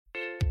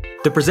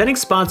The presenting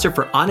sponsor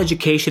for On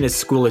Education is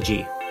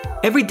Schoology.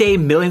 Every day,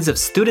 millions of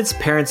students,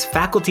 parents,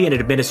 faculty, and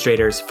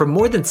administrators from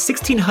more than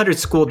 1,600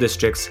 school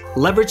districts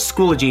leverage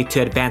Schoology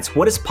to advance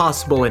what is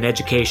possible in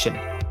education.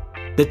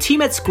 The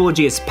team at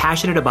Schoology is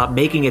passionate about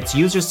making its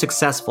users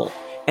successful,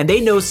 and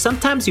they know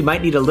sometimes you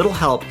might need a little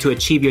help to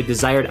achieve your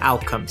desired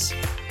outcomes.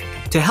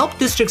 To help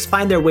districts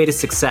find their way to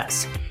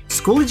success,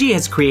 Schoology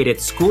has created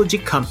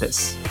Schoology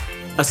Compass,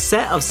 a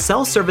set of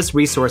self-service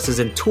resources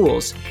and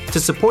tools to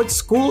support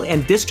school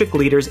and district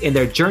leaders in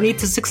their journey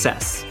to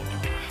success.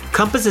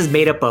 Compass is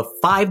made up of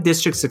 5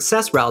 district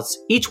success routes.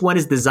 Each one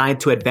is designed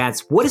to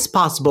advance what is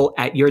possible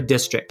at your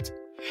district.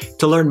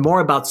 To learn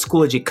more about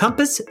Schoology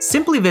Compass,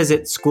 simply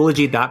visit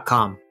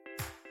Schoology.com.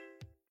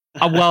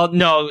 Well,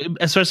 no,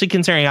 especially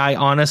considering I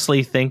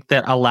honestly think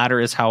that a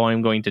ladder is how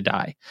I'm going to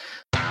die.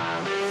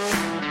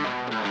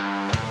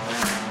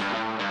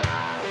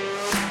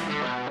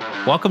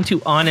 Welcome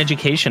to On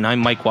Education. I'm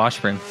Mike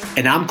Washburn.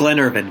 And I'm Glenn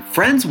Irvin.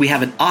 Friends, we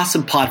have an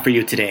awesome pod for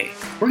you today.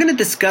 We're going to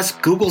discuss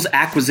Google's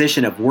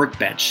acquisition of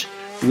Workbench,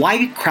 why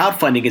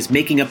crowdfunding is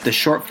making up the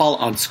shortfall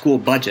on school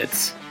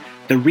budgets,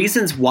 the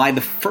reasons why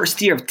the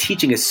first year of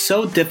teaching is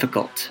so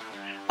difficult,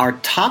 our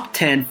top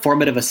 10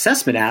 formative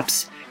assessment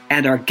apps,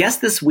 and our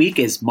guest this week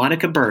is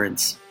Monica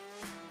Burns.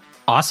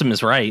 Awesome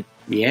is right.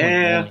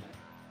 Yeah.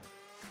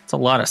 It's a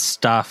lot of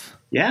stuff.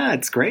 Yeah,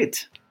 it's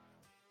great.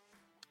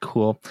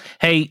 Cool.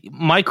 Hey,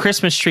 my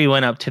Christmas tree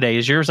went up today.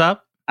 Is yours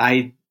up?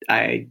 I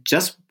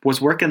just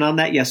was working on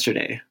that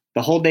yesterday.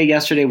 The whole day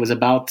yesterday was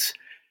about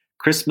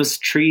Christmas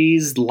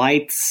trees,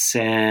 lights,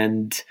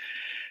 and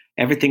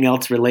everything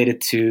else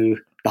related to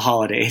the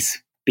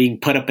holidays being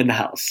put up in the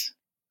house.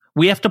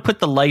 We have to put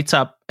the lights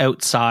up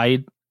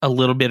outside a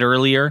little bit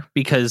earlier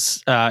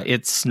because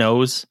it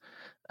snows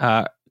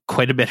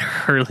quite a bit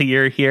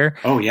earlier here.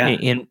 Oh yeah.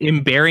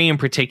 In Barrie in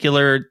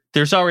particular,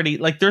 there's already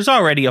a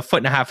 1.5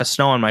 foot of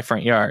snow on my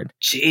front yard.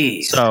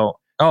 Jeez. So,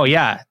 oh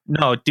yeah.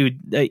 No, dude,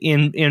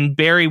 in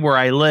Barrie where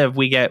I live,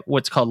 we get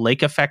what's called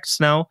lake effect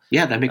snow.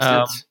 Yeah, that makes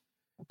sense.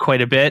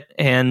 Quite a bit.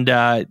 And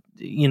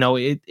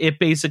it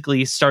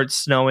basically starts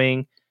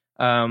snowing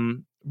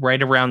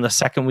right around the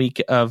second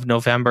week of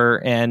November,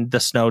 and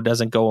the snow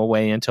doesn't go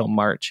away until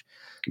March.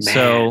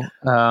 Man.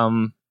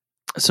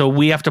 So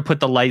we have to put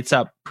the lights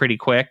up pretty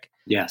quick.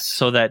 Yes.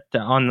 So that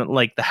on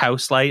like the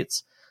house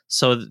lights.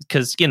 So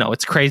because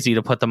it's crazy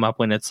to put them up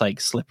when it's like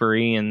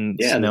slippery and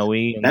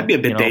snowy. That'd be a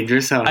bit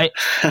dangerous. Huh?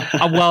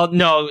 Well,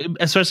 no,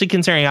 especially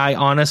considering I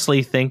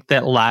honestly think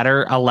that a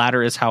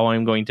ladder is how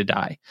I'm going to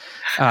die.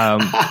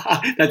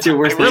 That's your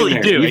worst. I really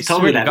nightmare. do. You've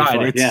told me that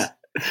before. Yeah.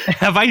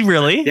 Have I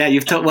really? Yeah,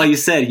 you've told. Well, you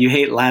said you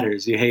hate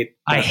ladders. You hate.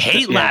 I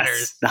hate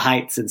ladders. The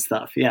heights and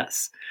stuff.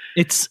 Yes.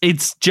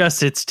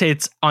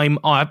 I'm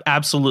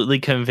absolutely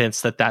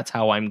convinced that that's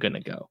how I'm going to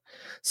go.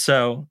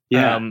 So,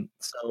 yeah.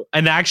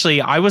 And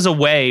actually I was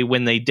away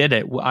when they did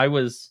it. I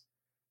was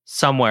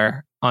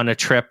somewhere on a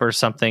trip or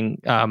something,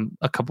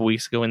 a couple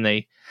weeks ago when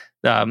they,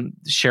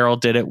 Cheryl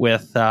did it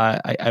with,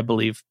 I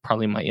believe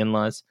probably my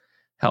in-laws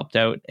helped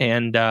out,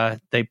 and,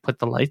 they put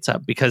the lights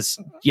up because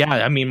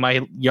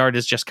my yard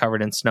is just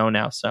covered in snow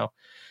now. So,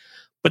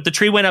 but the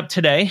tree went up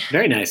today.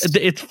 Very nice.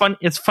 It's fun.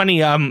 It's funny.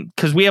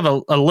 Cause we have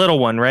a little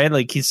one, right?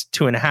 Like he's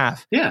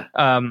 2.5. Yeah.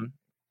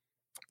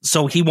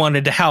 So he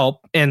wanted to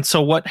help. And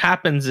so what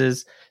happens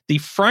is the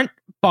front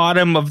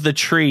bottom of the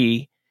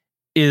tree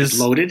is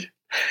loaded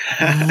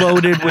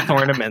with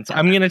ornaments.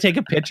 I'm going to take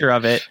a picture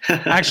of it.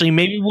 Actually,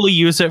 maybe we'll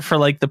use it for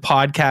like the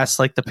podcast,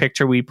 like the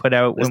picture we put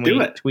out when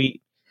we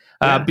tweet.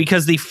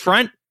 Because the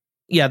front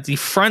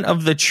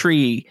of the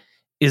tree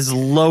is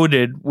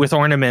loaded with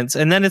ornaments,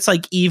 and then it's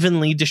like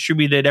evenly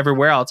distributed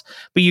everywhere else.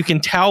 But you can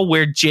tell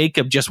where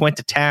Jacob just went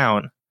to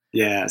town.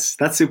 Yes,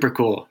 that's super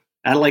cool.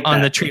 I like on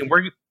that. The tree.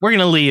 We're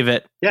gonna leave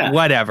it. Yeah,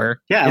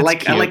 whatever. Yeah, I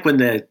like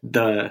when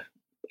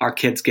our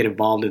kids get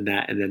involved in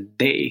that, and then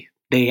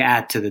they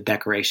add to the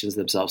decorations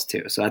themselves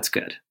too. So that's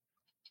good.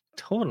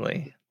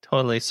 Totally.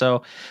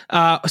 So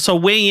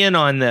weigh in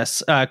on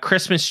this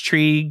Christmas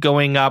tree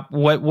going up.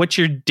 What's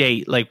your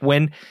date? Like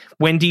when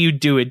do you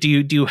do it? Do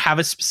you have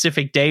a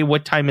specific day?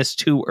 What time is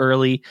too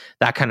early?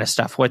 That kind of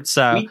stuff. What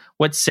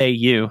say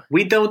you?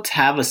 We don't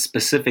have a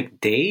specific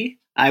day.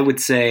 I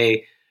would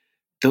say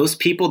those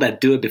people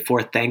that do it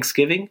before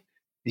Thanksgiving,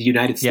 the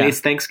United States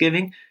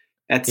Thanksgiving,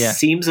 that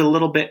seems a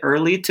little bit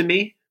early to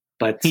me.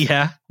 But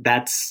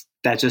that's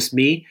just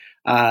me.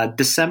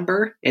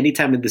 December,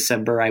 anytime in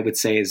December, I would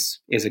say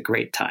is a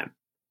great time.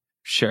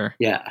 Sure.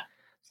 Yeah.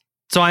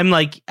 So I'm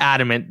like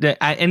adamant that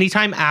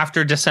anytime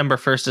after December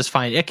 1st is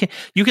fine.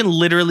 You can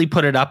literally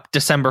put it up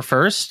December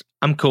 1st.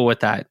 I'm cool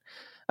with that.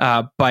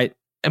 But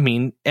I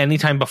mean,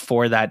 anytime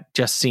before that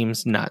just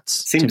seems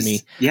nuts to me.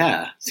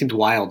 Yeah. Seems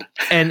wild.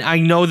 And I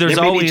know there's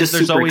always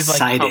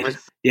excited. Like,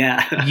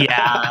 yeah.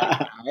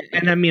 Yeah.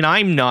 And I mean,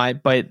 I'm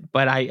not, but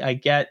I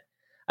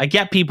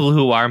get people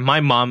who are. My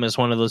mom is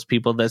one of those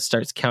people that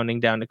starts counting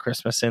down to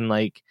Christmas in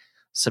like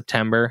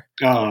September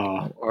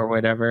or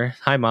whatever.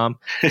 Hi, Mom.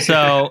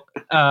 So,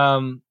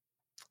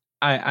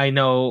 I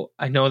know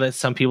that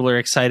some people are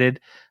excited.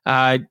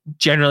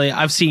 Generally,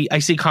 I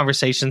see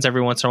conversations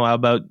every once in a while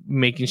about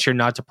making sure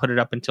not to put it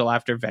up until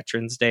after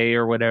Veterans Day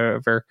or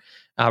whatever,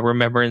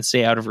 Remembrance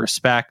Day, out of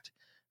respect.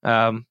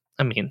 I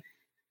mean,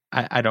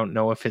 I don't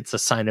know if it's a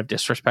sign of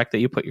disrespect that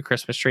you put your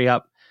Christmas tree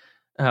up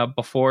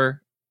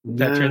before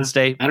Veterans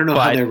Day. I don't know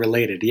how they're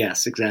related.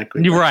 Yes,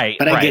 exactly. You're right.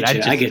 But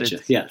I get you.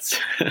 Yes.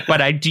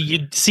 But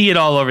you see it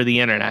all over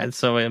the internet.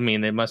 So, I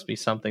mean, it must be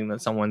something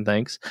that someone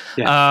thinks.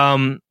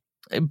 Yeah.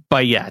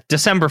 But yeah,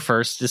 December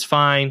 1st is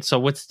fine. So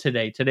what's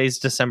today? Today's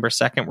December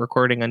 2nd,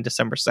 recording on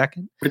December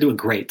 2nd. We're doing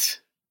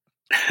great.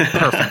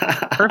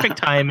 Perfect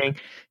timing.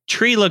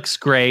 Tree looks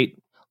great.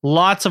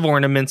 Lots of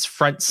ornaments,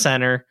 front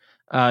center,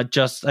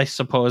 just, I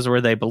suppose,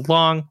 where they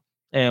belong.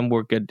 And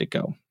we're good to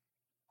go.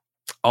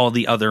 All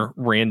the other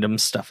random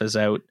stuff is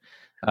out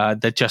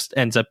that just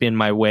ends up in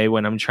my way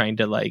when I'm trying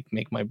to like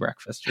make my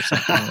breakfast or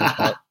something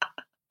like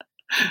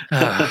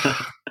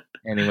that.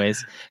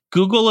 Anyways,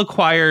 Google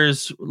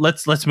acquires,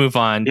 let's move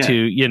on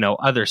to,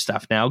 other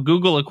stuff now.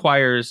 Google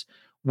acquires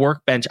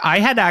Workbench. I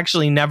had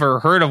actually never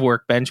heard of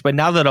Workbench, but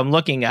now that I'm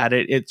looking at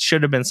it, it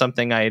should have been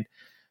something I'd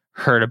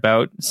heard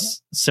about,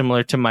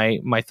 similar to my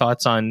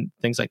thoughts on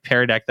things like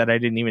Pear Deck that I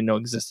didn't even know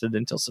existed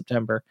until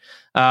September.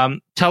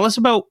 Tell us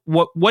about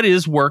what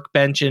is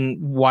Workbench and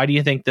why do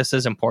you think this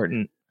is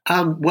important?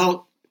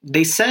 Well,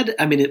 they said,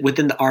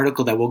 within the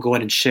article that we'll go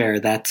ahead and share,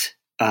 that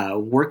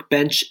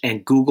Workbench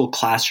and Google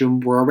Classroom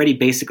were already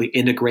basically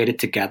integrated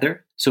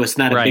together. So it's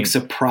not a big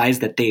surprise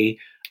that they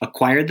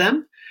acquired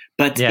them.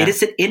 But it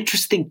is an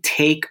interesting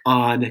take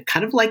on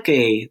kind of like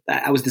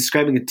I was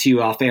describing it to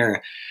you off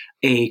air,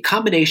 a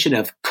combination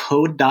of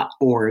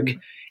code.org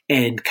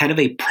and kind of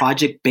a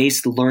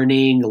project-based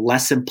learning,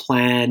 lesson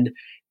plan,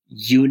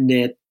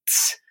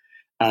 units,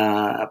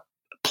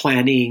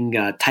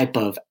 planning type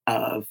of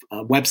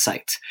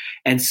website.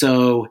 And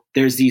so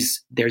there's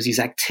these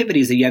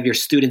activities that you have your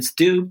students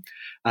do.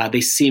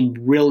 They seem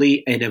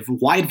really in a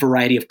wide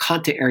variety of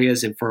content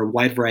areas and for a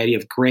wide variety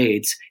of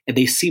grades. And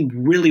they seem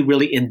really,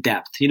 really in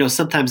depth.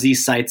 Sometimes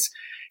these sites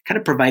kind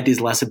of provide these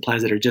lesson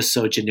plans that are just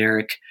so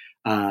generic.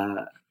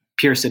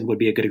 Pearson would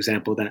be a good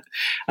example of that.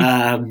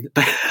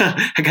 But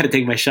I got to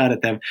take my shot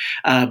at them.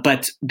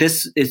 But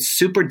this is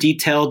super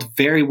detailed,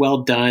 very well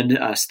done.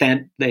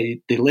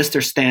 They list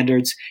their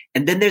standards.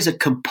 And then there's a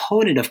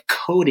component of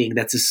coding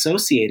that's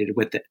associated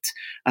with it,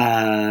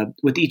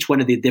 with each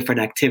one of the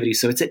different activities.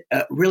 So it's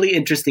a really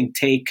interesting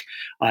take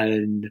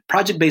on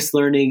project-based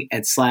learning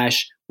and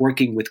 /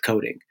 working with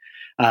coding.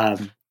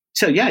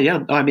 So yeah.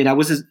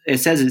 It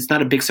says it's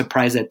not a big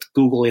surprise that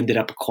Google ended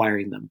up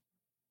acquiring them.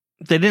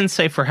 They didn't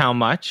say for how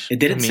much.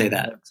 It didn't say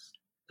that.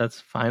 That's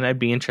fine. I'd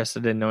be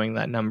interested in knowing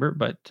that number,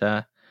 but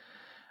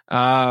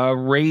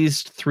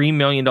raised $3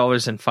 million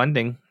in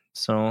funding.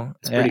 So,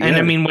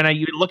 and when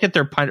you look at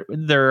their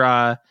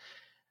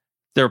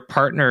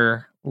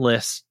partner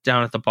list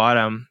down at the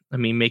bottom,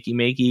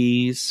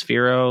 Makey,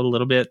 Sphero,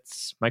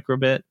 Littlebits,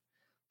 Microbit,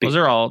 those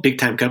are all big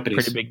time companies,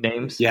 pretty big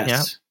names.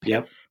 Yes. Yeah.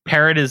 Yep.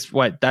 Parrot is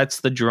what? That's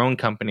the drone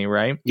company,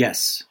 right?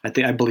 Yes, I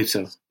believe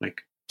so.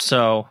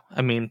 So,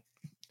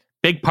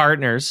 big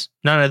partners.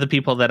 None of the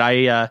people that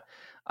I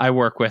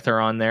work with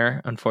are on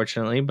there,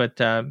 unfortunately. But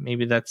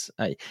maybe that's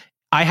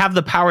I have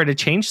the power to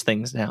change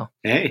things now.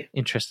 Hey,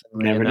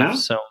 interestingly never enough, know.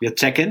 So you'll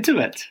check into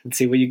it and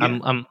see what you get.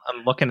 I'm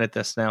looking at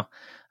this now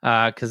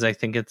because I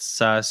think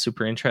it's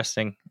super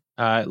interesting.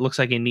 It looks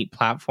like a neat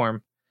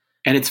platform,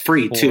 and it's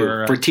free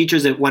too for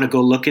teachers that want to go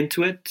look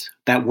into it.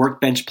 That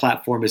Workbench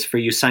platform is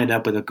free. You sign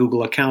up with a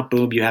Google account,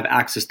 boom, you have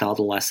access to all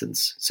the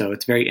lessons. So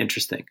it's very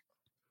interesting.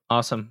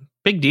 Awesome.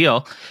 Big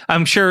deal.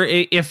 I'm sure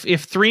if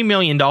 $3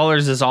 million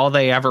is all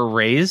they ever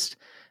raised,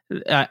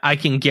 I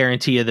can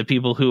guarantee you the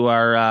people who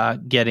are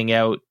getting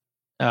out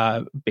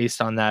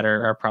based on that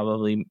are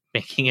probably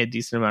making a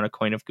decent amount of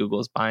coin if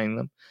Google's buying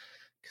them,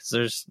 because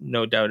there's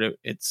no doubt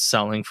it's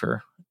selling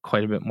for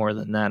quite a bit more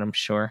than that, I'm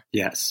sure.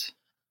 Yes.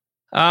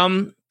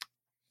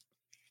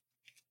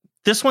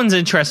 This one's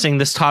interesting,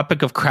 this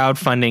topic of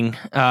crowdfunding,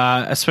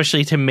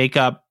 especially to make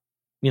up,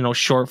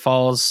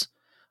 shortfalls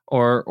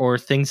or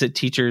things that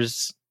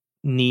teachers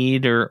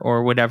need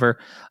or whatever.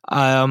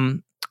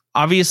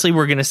 Obviously,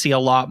 we're going to see a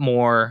lot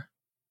more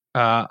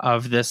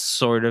of this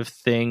sort of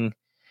thing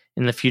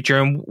in the future.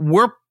 And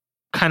we're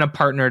kind of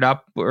partnered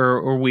up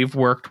or we've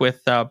worked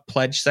with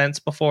Pledge Sense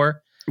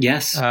before.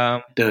 Yes.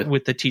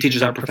 With the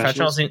Teachers Are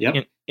Professionals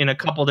in a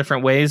couple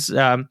different ways.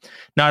 Not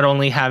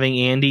only having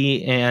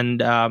Andy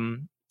and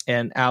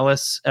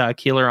Alice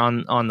Keeler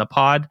on the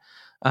pod,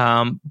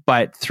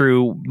 but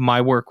through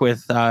my work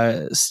with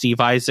Steve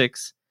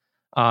Isaacs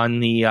on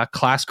the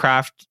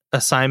Classcraft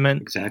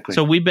assignment. Exactly.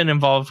 So we've been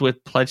involved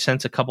with Pledge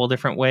Sense a couple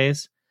different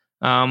ways.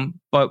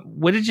 But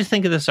what did you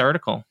think of this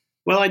article?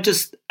 Well,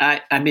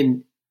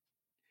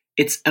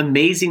 it's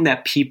amazing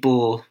that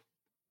people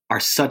are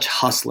such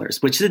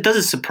hustlers, which it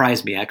doesn't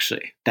surprise me,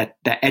 actually, that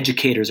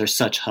educators are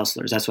such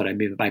hustlers. That's what I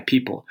mean by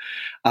people.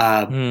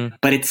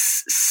 But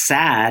it's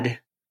sad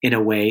in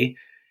a way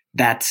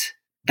that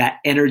that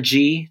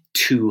energy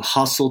to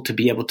hustle to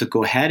be able to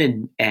go ahead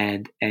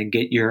and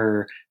get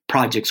your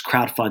projects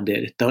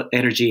crowdfunded. The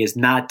energy is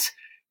not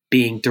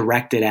being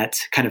directed at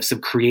kind of some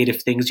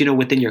creative things,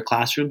 within your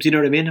classrooms, you know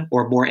what I mean?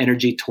 Or more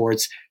energy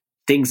towards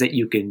things that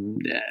you can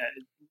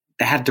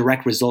that have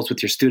direct results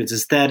with your students.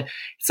 Instead,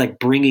 it's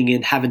like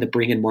having to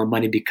bring in more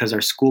money because our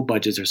school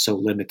budgets are so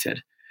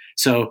limited.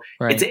 So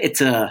right.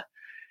 it's a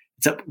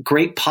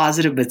great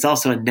positive, but it's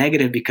also a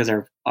negative because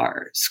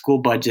our school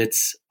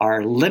budgets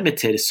are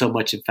limited so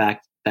much, in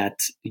fact,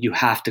 that you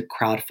have to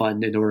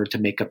crowdfund in order to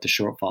make up the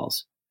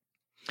shortfalls.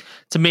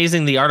 It's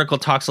amazing. The article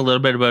talks a little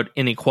bit about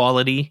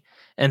inequality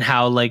and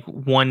how like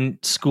one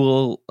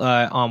school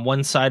on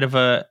one side of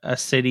a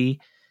city,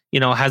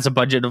 has a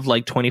budget of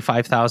like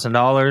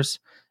 $25,000.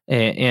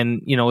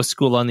 And a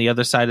school on the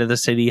other side of the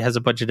city has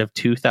a budget of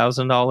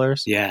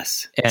 $2,000.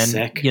 Yes, and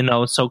sick.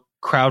 So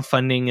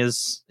crowdfunding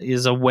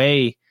is a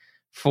way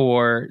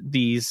for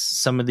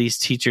some of these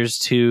teachers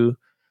to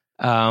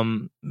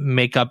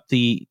make up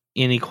the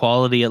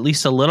inequality at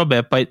least a little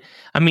bit. But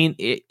I mean,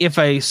 if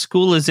a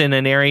school is in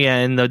an area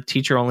and the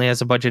teacher only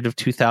has a budget of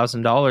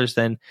 $2,000,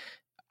 then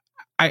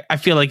I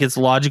feel like it's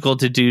logical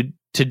to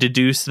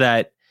deduce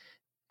that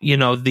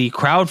the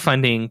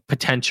crowdfunding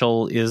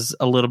potential is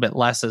a little bit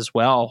less as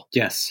well.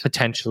 Yes.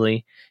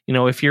 Potentially.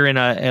 If you're in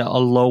a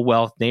low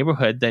wealth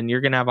neighborhood, then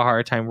you're going to have a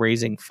hard time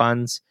raising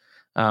funds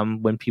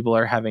when people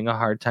are having a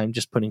hard time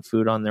just putting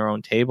food on their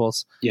own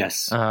tables.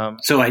 Yes.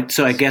 So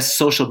I guess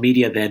social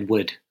media then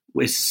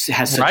has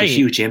such a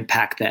huge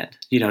impact then,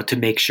 to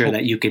make sure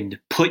that you can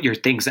put your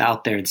things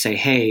out there and say,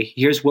 hey,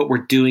 here's what we're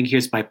doing.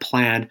 Here's my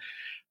plan.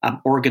 I'm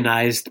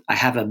organized. I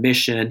have a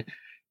mission.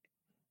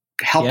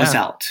 Help us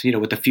out,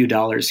 with a few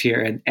dollars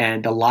here.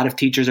 And a lot of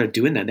teachers are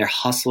doing that. They're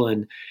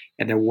hustling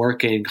and they're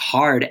working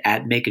hard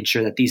at making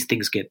sure that these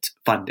things get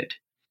funded.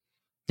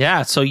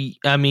 Yeah. So,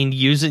 I mean,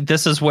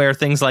 this is where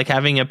things like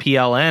having a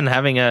PLN,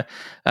 having a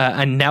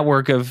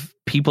network of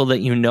people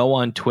that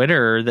on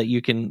Twitter that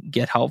you can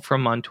get help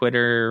from on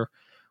Twitter or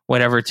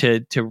whatever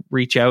to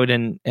reach out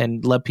and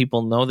let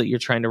people know that you're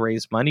trying to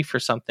raise money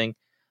for something.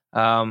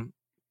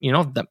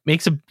 That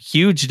makes a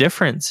huge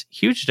difference.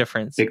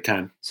 Big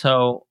time.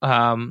 So,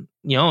 so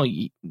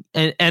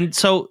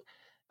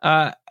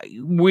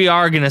we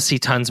are going to see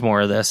tons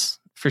more of this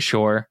for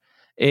sure.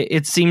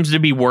 It seems to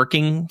be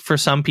working for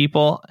some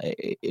people.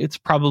 It's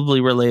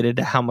probably related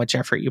to how much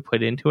effort you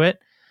put into it,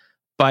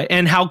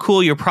 and how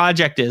cool your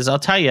project is. I'll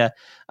tell you,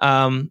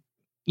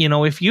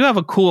 if you have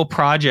a cool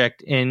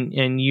project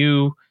and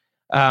you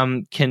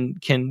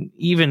can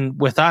even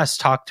with us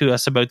talk to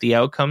us about the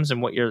outcomes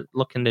and what you're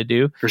looking to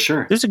do, for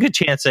sure, there's a good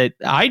chance that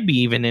I'd be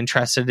even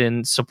interested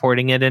in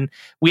supporting it. And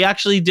we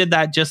actually did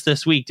that just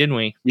this week, didn't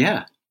we?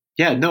 Yeah.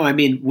 No, I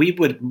mean, we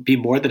would be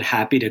more than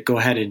happy to go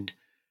ahead and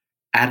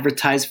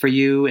advertise for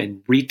you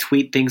and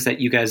retweet things that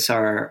you guys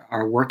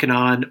are working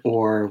on,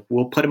 or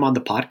we'll put them on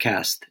the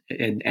podcast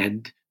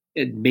and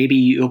maybe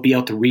you'll be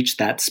able to reach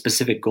that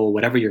specific goal,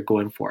 whatever you're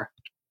going for.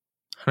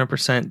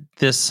 100%.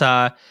 This,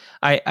 I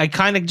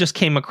kind of just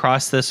came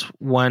across this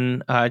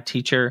one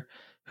teacher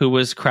who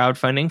was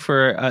crowdfunding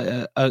for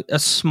a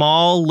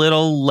small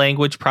little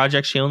language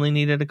project. She only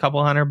needed a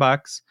couple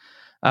 $100.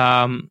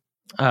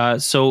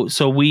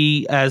 So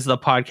we, as the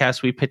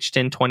podcast, we pitched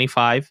in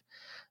 25.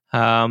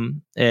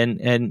 And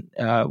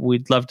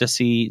we'd love to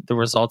see the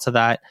results of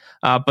that.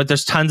 But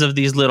there's tons of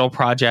these little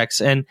projects,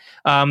 and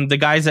the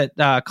guys at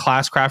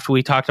Classcraft,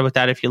 we talked about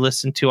that. If you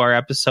listen to our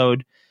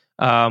episode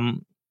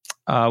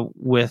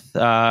with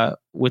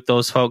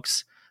those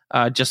folks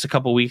just a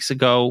couple weeks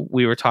ago,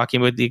 we were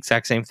talking about the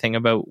exact same thing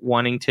about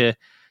wanting to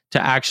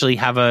actually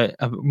have a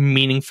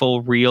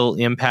meaningful, real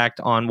impact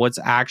on what's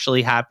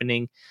actually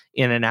happening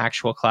in an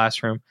actual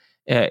classroom.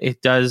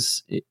 It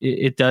does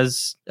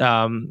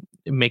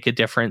make a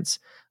difference,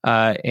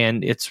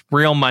 and it's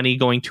real money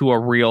going to a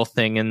real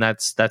thing, and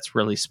that's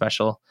really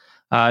special.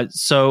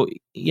 So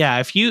yeah,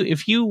 if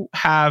you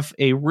have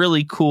a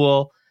really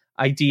cool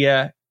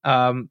idea,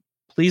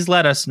 please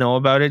let us know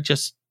about it.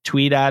 Just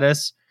tweet at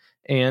us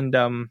and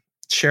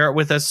share it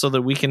with us so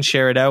that we can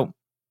share it out.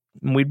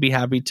 And we'd be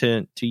happy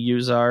to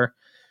use our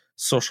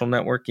social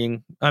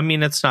networking. I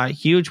mean, it's not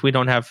huge. We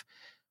don't have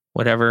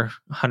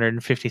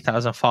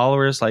 150,000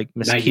 followers like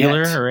Miss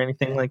Keeler or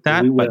anything like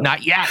that, but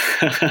not yet.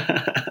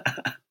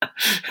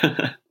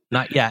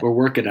 Not yet. We're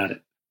working on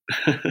it.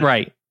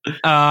 Right.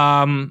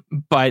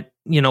 But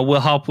we'll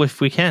help if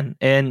we can.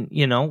 And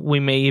we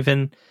may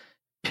even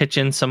pitch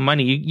in some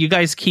money. You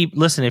guys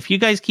listen, if you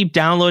guys keep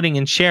downloading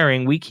and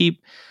sharing, we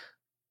keep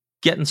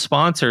getting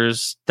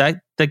sponsors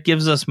that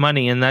gives us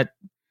money, and that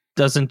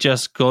doesn't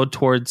just go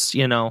towards,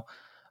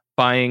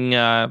 buying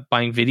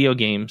video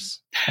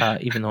games,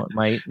 even though it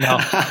might. No,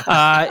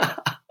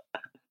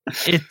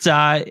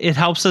 it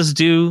helps us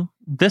do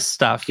this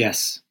stuff.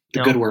 Yes,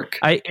 the good work.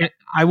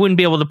 I wouldn't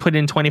be able to put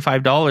in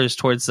 $25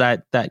 towards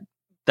that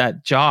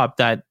job,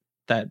 that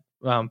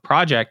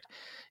project,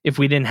 if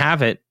we didn't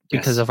have it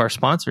because of our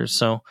sponsors.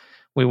 So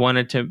we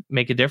wanted to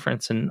make a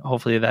difference, and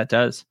hopefully that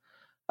does.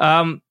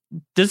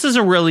 this is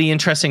a really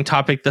interesting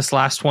topic. This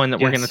last one that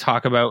we're Yes. going to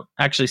talk about,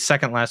 actually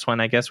second last one,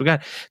 I guess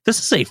this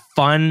is a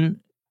fun,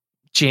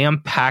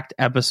 jam-packed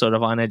episode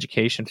of On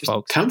Education, There's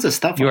folks. tons of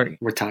stuff we're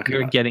talking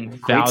You're about. getting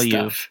Great value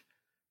stuff.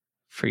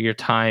 for your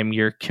time,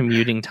 your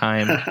commuting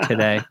time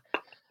today.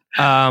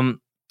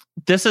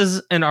 This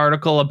is an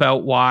article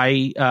about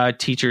why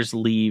teachers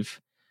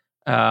leave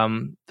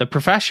the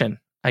profession,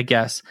 I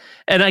guess.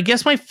 And I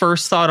guess my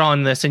first thought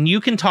on this, and you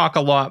can talk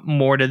a lot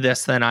more to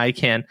this than I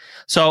can,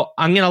 so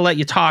I'm going to let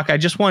you talk. I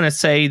just want to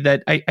say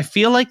that I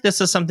feel like this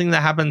is something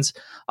that happens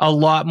a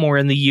lot more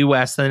in the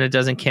US than it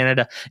does in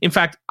Canada. In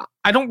fact,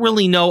 I don't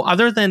really know,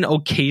 other than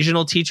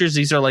occasional teachers,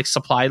 these are like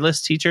supply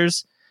list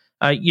teachers.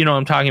 You know what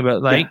I'm talking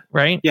about, like,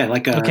 right? Yeah,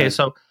 like a Okay,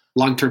 so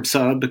long-term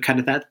sub, kind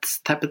of that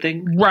type of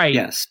thing. right.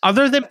 Yes.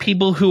 Other than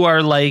people who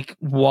are like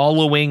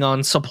wallowing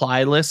on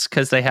supply lists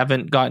because they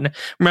haven't gotten.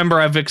 Remember,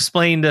 I've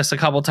explained this a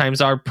couple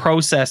times. Our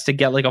process to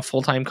get like a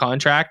full-time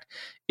contract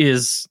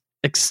is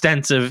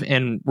extensive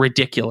and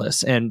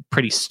ridiculous and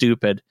pretty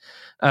stupid.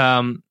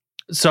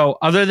 So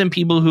other than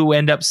people who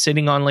end up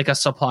sitting on like a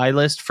supply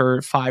list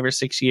for 5 or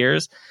 6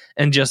 years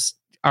and just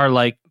are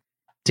like,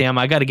 damn,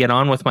 I got to get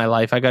on with my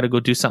life. I got to go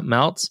do something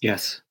else.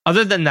 Yes.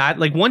 Other than that,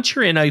 like once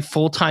you're in a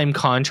full-time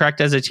contract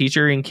as a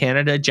teacher in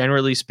Canada,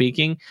 generally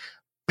speaking,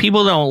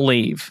 people don't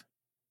leave.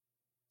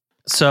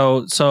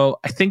 So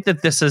I think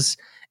that this is,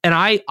 and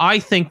I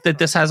think that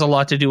this has a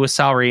lot to do with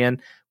salary. And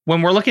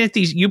when we're looking at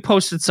these, you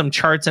posted some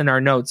charts in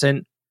our notes,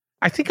 and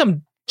I think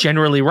I'm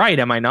generally right.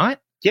 Am I not?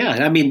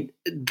 Yeah. I mean,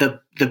 the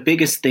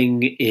biggest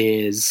thing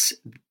is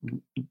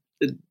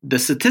the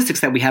statistics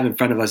that we have in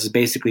front of us is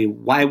basically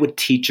why would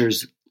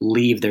teachers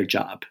leave their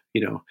job?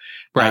 You know,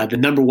 Right. The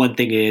number one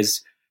thing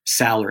is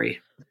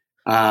salary.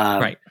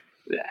 Right.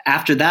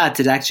 After that,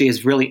 it actually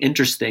is really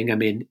interesting. I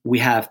mean, we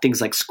have things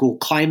like school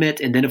climate,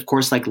 and then of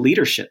course, like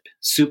leadership,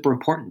 super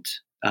important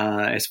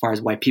as far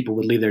as why people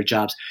would leave their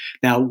jobs.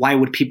 Now, why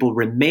would people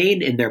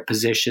remain in their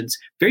positions?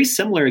 Very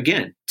similar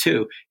again,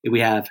 too. We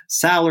have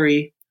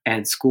salary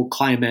and school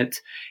climate.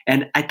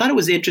 And I thought it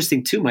was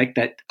interesting too, Mike,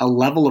 that a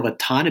level of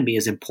autonomy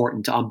is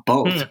important on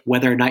both,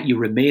 whether or not you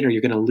remain or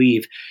you're going to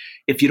leave.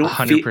 If you don't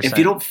if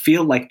you don't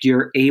feel like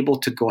you're able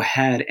to go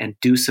ahead and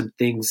do some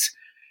things,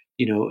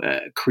 you know,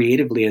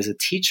 creatively as a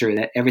teacher,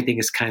 that everything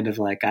is kind of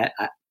like,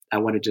 I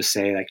want to just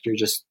say, like, you're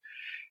just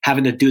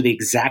having to do the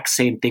exact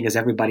same thing as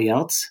everybody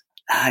else.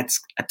 It's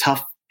a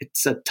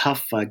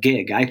tough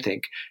gig, I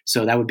think.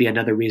 So that would be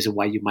another reason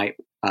why you might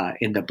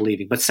end up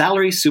leaving. But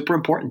salary, super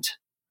important.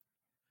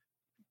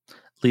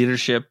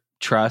 Leadership,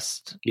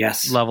 trust,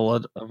 yes, level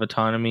of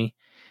autonomy,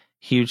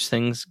 huge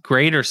things.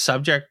 Grade or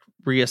subject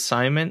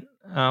reassignment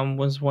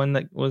was one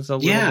that was a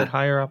little bit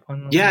higher up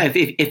on. Yeah,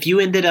 if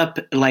you ended up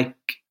like,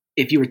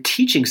 if you were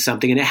teaching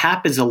something, and it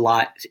happens a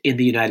lot in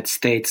the United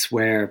States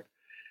where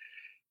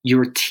you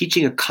were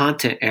teaching a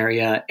content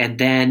area and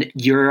then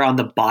you're on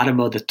the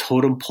bottom of the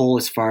totem pole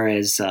as far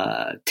as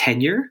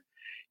tenure,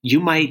 you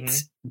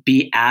might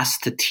be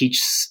asked to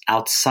teach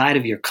outside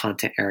of your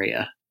content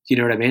area. You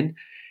know what I mean?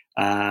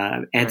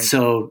 And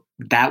so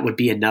that would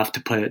be enough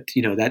to put,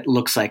 you know, that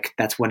looks like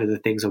that's one of the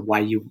things of why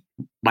you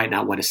might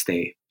not want to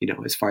stay, you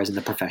know, as far as in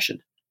the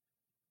profession.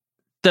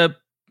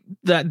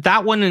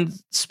 That one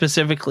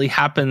specifically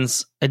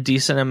happens a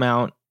decent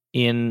amount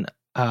in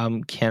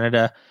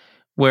Canada,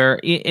 where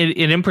it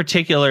in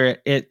particular,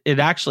 it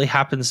actually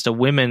happens to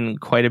women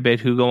quite a bit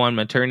who go on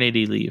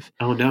maternity leave.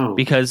 Oh no.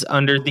 Because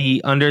under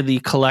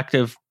the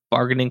collective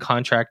bargaining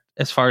contract,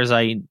 as far as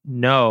I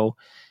know,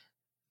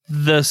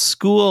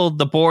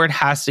 the board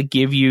has to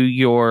give you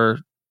your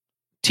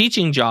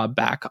teaching job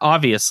back.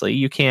 Obviously,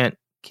 you can't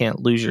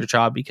lose your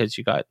job because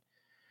you got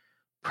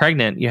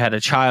pregnant, you had a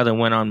child and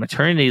went on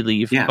maternity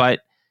leave, but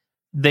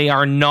they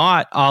are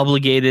not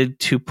obligated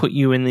to put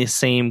you in the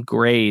same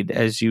grade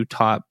as you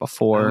taught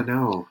before.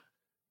 Oh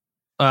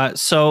no.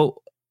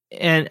 So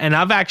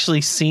I've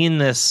actually seen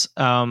this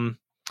at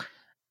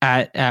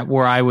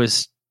where I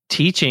was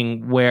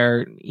teaching,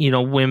 where, you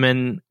know,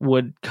 women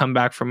would come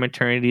back from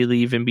maternity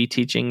leave and be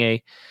teaching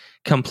a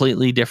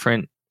completely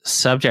different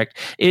subject.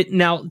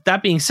 Now,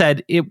 that being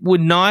said, it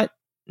would not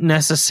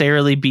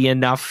necessarily be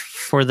enough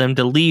for them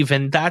to leave,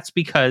 and that's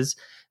because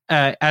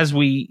as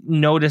we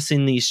notice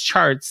in these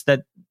charts,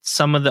 that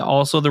some of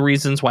the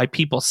reasons why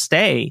people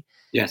stay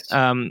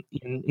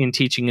in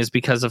teaching is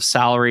because of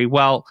salary.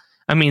 Well,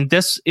 I mean,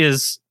 this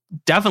is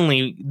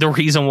definitely the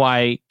reason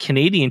why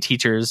Canadian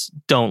teachers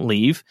don't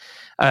leave.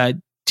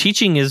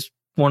 Teaching is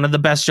one of the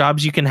best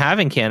jobs you can have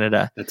in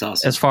Canada. That's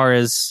awesome. As far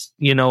as,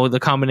 you know, the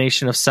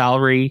combination of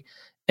salary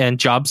and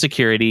job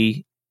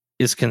security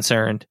is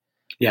concerned.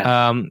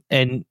 Yeah.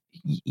 And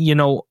you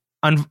know,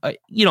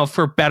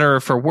 for better or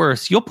for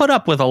worse, you'll put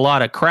up with a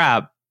lot of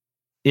crap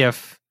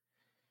if,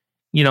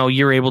 you know,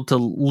 you're able to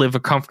live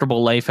a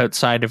comfortable life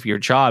outside of your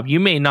job. You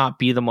may not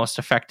be the most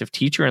effective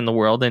teacher in the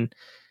world, and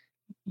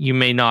you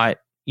may not,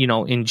 you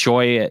know,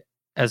 enjoy it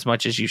as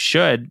much as you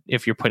should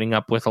if you're putting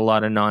up with a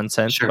lot of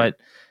nonsense, but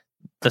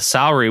the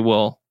salary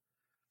will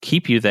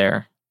keep you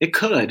there. It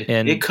could.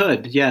 And It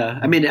could. Yeah.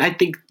 I mean, I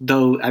think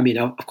though. I mean,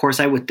 of course,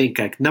 I would think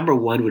like number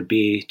one would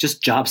be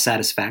just job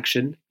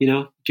satisfaction. You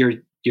know,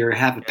 you're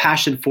have a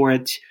passion for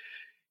it.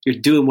 You're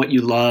doing what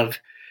you love,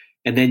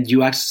 and then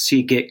you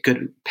actually get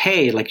good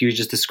pay, like you're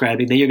just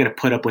describing. Then you're going to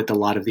put up with a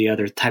lot of the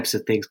other types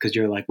of things because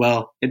you're like,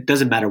 well, it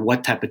doesn't matter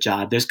what type of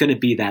job. There's going to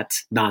be that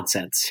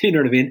nonsense. You know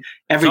what I mean?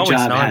 Every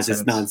job has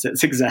its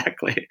nonsense.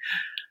 Exactly.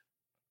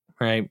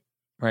 Right.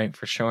 Right.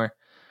 For sure.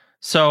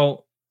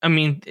 So, I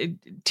mean,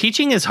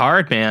 teaching is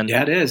hard, man.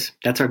 Yeah, it is.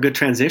 That's our good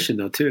transition,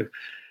 though, too.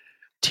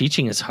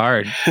 Teaching is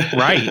hard,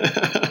 right?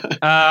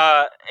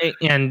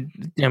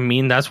 And I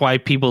mean, that's why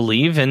people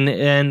leave.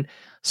 And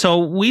so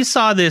we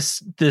saw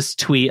this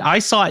tweet. I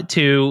saw it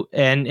too,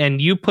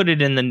 and you put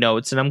it in the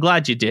notes, and I'm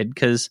glad you did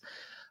because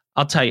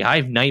I'll tell you, I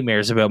have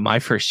nightmares about my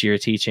first year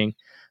teaching.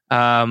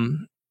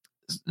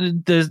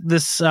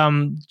 This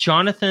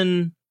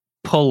Jonathan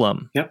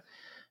Pullum. Yep.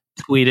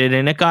 Tweeted,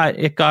 and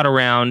it got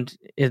around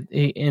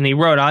and he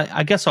wrote,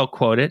 I guess I'll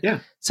quote it. Yeah.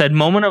 Said,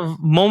 moment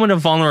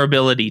of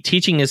vulnerability.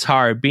 Teaching is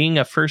hard. Being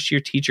a first year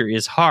teacher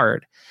is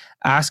hard.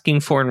 Asking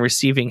for and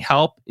receiving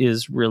help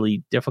is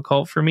really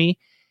difficult for me.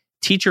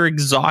 Teacher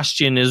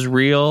exhaustion is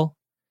real.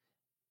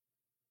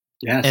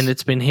 Yes. And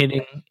it's been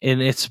hitting,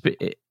 and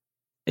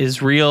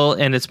is real,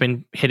 and it's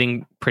been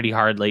hitting pretty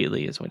hard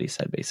lately, is what he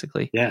said,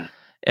 basically. Yeah.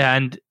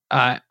 And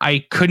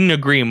I couldn't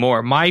agree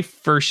more. My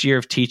first year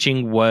of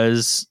teaching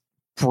was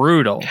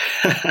brutal.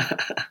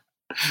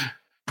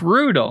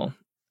 Brutal.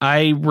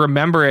 I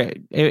remember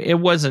it. It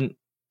wasn't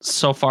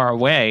so far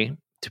away,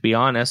 to be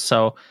honest.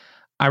 So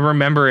I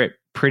remember it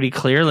pretty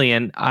clearly.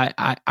 And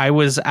I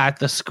was at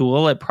the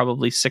school at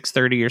probably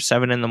 6:30 or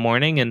 7 in the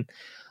morning and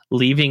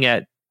leaving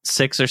at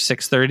 6 or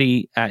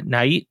 6:30 at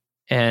night.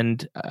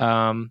 And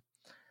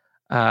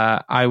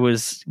I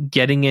was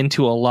getting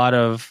into a lot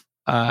of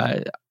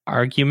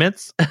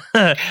arguments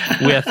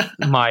with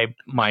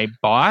my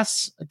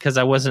boss because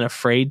I wasn't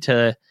afraid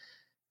to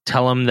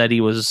tell him that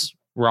he was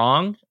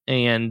wrong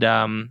and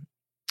that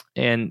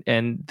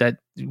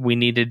we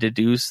needed to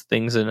do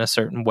things in a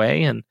certain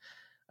way. And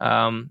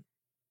I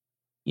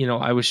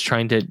was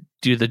trying to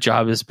do the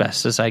job as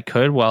best as I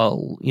could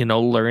while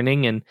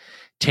learning and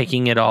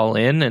taking it all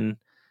in. And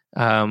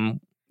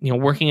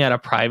working at a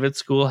private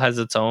school has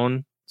its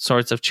own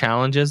sorts of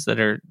challenges that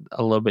are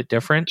a little bit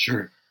different.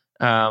 Sure.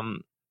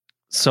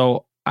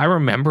 So I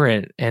remember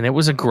it, and it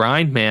was a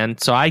grind, man.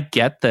 So I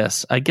get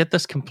this. I get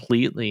this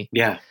completely.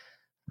 Yeah.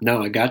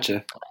 No, I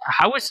gotcha.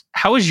 How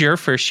was your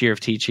first year of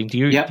teaching? Do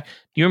you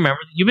remember?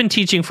 You've been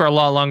teaching for a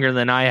lot longer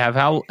than I have.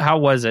 How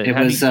was it? Do you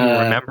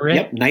remember it?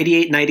 Yep,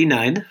 98,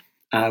 99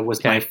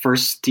 was my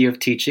first year of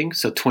teaching.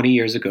 So 20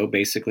 years ago,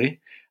 basically.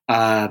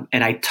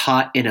 And I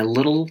taught in a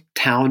little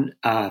town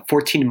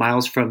 14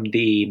 miles from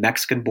the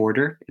Mexican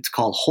border. It's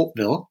called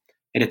Holtville,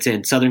 and it's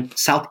in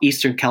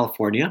southeastern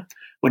California.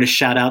 I want to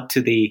shout out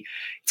to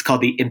it's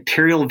called the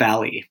Imperial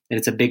Valley, and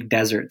it's a big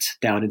desert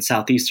down in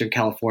southeastern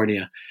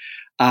California.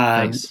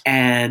 Nice.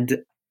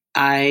 And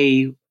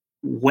I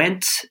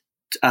went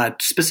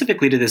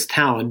specifically to this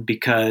town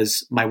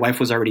because my wife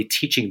was already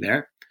teaching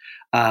there.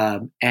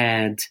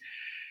 And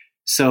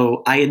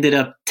so I ended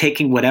up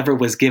taking whatever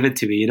was given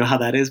to me. You know how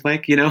that is,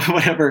 Mike?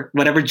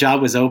 Whatever job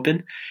was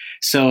open.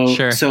 So,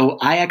 sure. So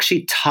I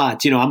actually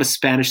taught, I'm a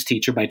Spanish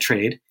teacher by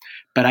trade,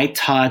 but I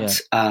taught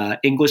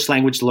English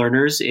language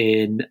learners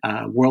in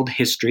world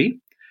history.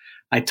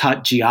 I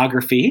taught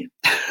geography.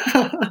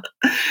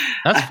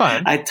 That's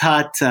fun. I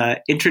taught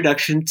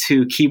introduction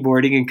to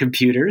keyboarding and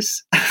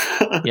computers.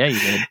 Yeah, you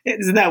did.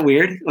 Isn't that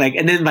weird?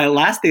 And then my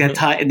last thing I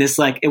taught in this,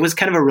 it was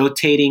kind of a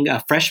rotating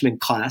freshman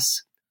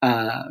class,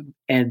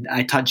 and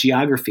I taught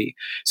geography.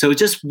 So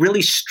just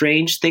really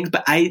strange things.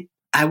 But I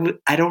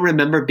don't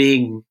remember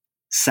being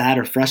sad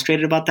or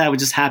frustrated about that. I was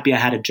just happy I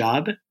had a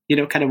job.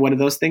 Kind of one of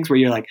those things where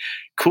you're like,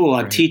 cool,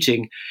 I'm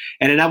teaching.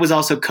 And then I was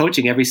also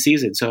coaching every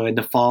season. So in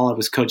the fall, I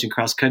was coaching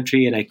cross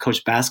country, and I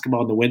coached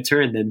basketball in the winter.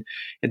 And then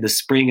in the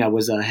spring, I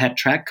was a head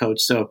track coach.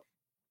 So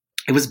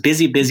it was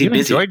busy. You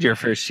enjoyed your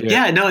first year.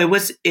 Yeah, no, it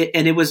was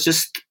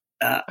just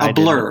a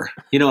blur,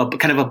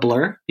 kind of a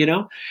blur,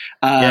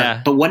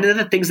 But one of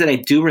the things that I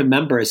do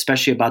remember,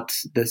 especially about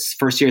this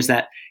first year, is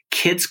that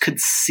kids could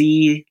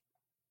see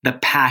the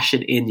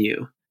passion in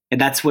you. And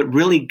that's what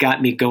really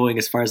got me going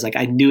as far as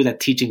I knew that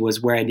teaching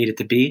was where I needed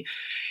to be.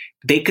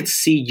 They could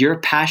see your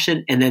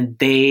passion, and then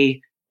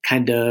they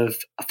kind of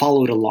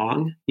followed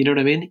along. You know what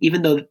I mean?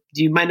 Even though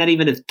you might not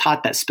even have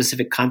taught that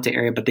specific content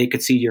area, but they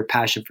could see your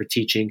passion for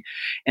teaching.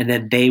 And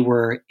then they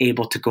were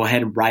able to go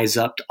ahead and rise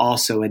up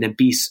also. And then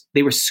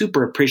they were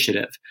super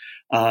appreciative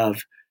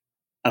of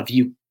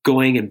you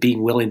going and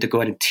being willing to go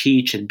ahead and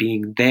teach and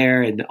being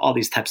there and all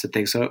these types of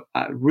things. So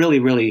really,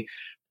 really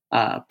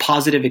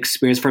positive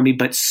experience for me,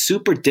 but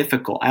super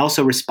difficult. I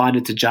also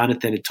responded to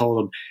Jonathan and told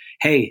him,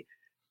 hey,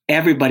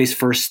 everybody's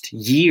first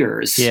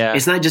years,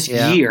 it's not just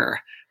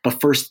year,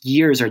 but first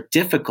years are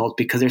difficult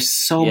because there's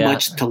so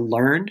much to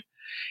learn.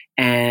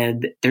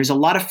 And there's a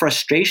lot of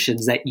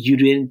frustrations that you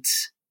didn't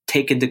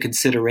take into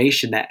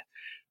consideration that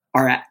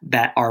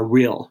that are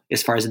real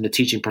as far as in the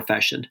teaching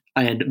profession,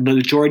 and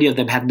majority of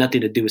them have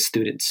nothing to do with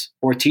students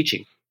or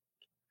teaching.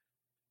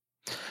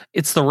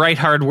 It's the right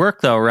hard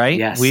work, though, right?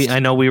 Yes. I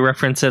know we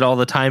reference it all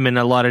the time in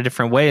a lot of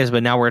different ways,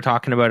 but now we're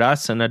talking about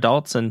us and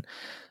adults, and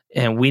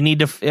we need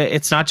to.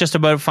 It's not just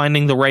about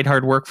finding the right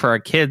hard work for our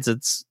kids.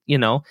 It's,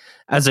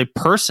 as a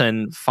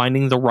person,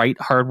 finding the right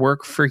hard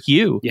work for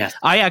you. Yes.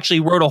 I actually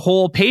wrote a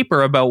whole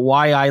paper about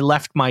why I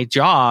left my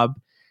job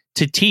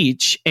to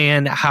teach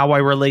and how I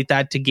relate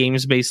that to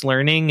games-based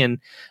learning and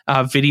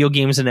video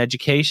games and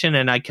education.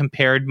 And I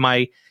compared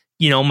my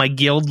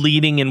guild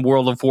leading in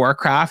World of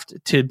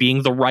Warcraft to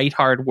being the right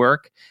hard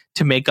work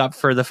to make up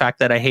for the fact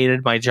that I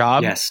hated my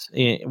job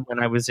when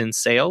I was in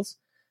sales.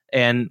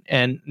 And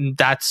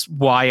that's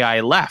why I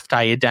left.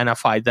 I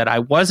identified that I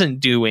wasn't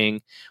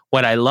doing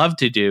what I love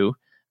to do,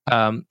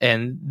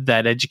 and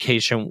that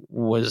education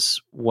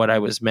was what I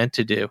was meant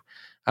to do.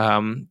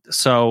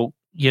 So,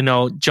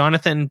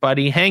 Jonathan,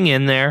 buddy, hang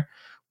in there.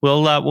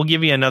 We'll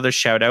give you another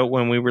shout out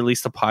when we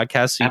release the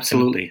podcast. So you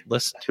Absolutely. can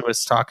listen to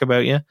us talk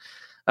about you.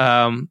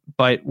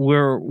 But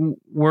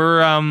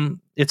we're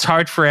it's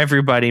hard for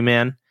everybody,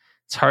 man.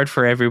 It's hard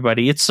for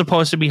everybody. It's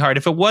supposed to be hard.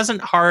 If it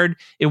wasn't hard,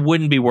 it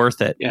wouldn't be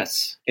worth it.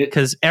 Yes.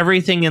 Because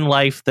everything in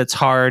life that's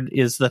hard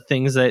is the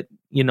things that,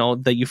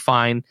 that you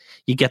find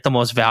you get the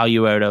most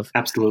value out of.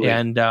 Absolutely.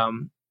 And,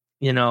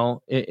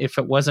 if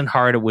it wasn't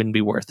hard, it wouldn't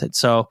be worth it.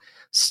 So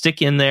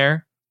stick in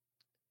there.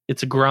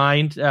 It's a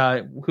grind.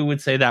 Who would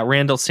say that?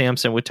 Randall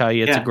Sampson would tell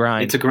you it's a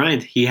grind. It's a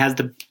grind. He has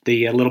the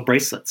little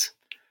bracelets.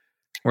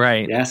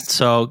 Right. Yes.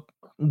 So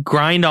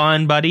grind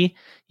on, buddy.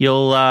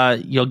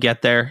 You'll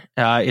get there.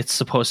 It's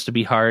supposed to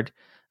be hard,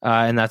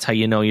 and that's how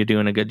you know you're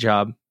doing a good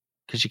job,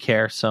 because you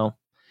care. So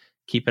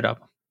keep it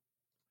up.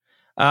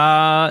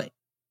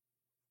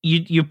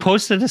 You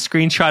posted a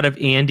screenshot of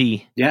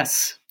Andy.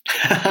 Yes.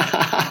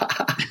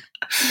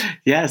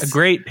 Yes. A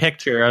great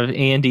picture of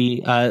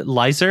Andy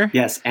Leiser.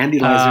 Yes, Andy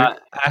Leiser.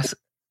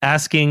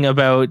 Asking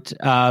about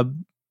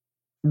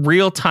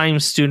real-time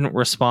student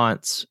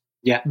response.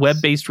 Yeah.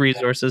 Web-based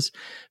resources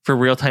for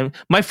real-time.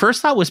 My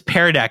first thought was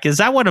Pear Deck. Is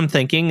that what I'm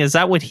thinking? Is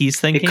that what he's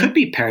thinking? It could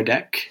be Pear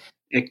Deck.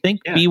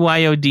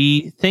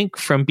 BYOD. Think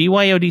from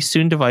BYOD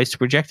student device to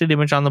projected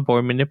image on the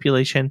board,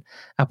 manipulation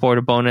at board,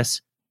 a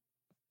bonus.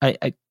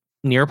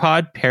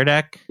 Nearpod, Pear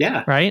Deck.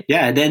 Yeah. Right?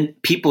 Yeah. And then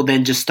people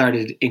just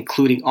started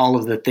including all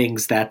of the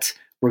things that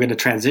we're going to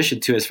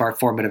transition to as far as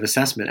formative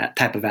assessment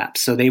type of apps.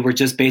 So they were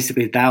just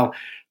basically now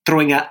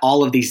throwing out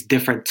all of these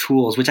different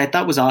tools, which I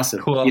thought was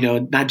awesome.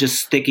 Cool. Not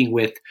just sticking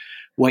with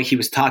what he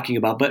was talking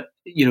about, but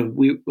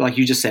we, like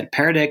you just said,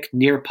 Pear Deck,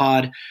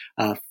 Nearpod,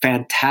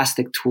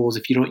 fantastic tools.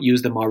 If you don't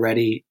use them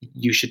already,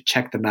 you should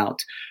check them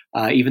out.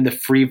 Even the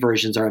free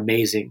versions are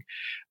amazing.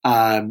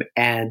 I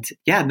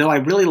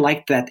really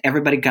liked that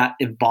everybody got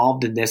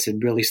involved in this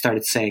and really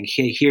started saying,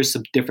 hey, here's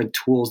some different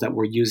tools that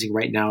we're using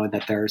right now and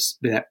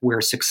that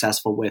we're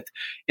successful with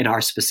in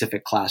our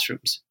specific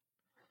classrooms.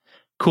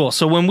 Cool.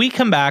 So when we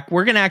come back,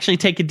 we're going to actually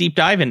take a deep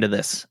dive into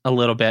this a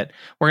little bit.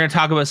 We're going to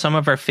talk about some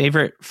of our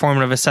favorite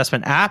formative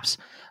assessment apps,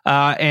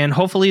 and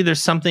hopefully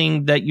there's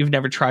something that you've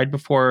never tried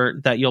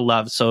before that you'll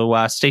love.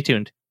 So stay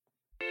tuned.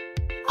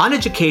 On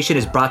Education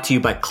is brought to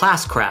you by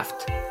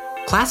Classcraft.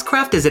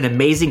 Classcraft is an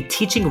amazing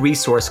teaching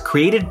resource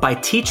created by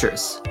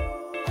teachers.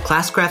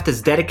 Classcraft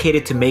is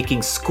dedicated to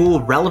making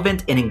school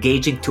relevant and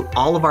engaging to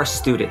all of our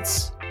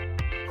students.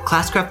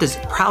 Classcraft is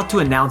proud to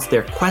announce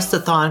their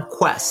Questathon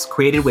quests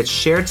created with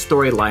shared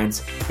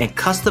storylines and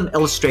custom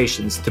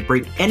illustrations to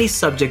bring any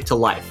subject to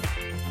life.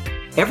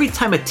 Every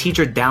time a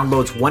teacher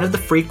downloads one of the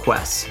free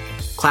quests,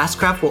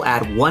 Classcraft will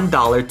add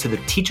 $1 to the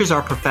Teachers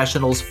Are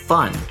Professionals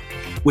Fund,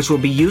 which will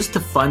be used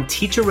to fund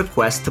teacher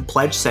requests to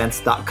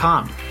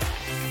pledgesense.com.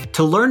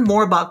 To learn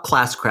more about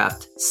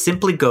Classcraft,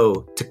 simply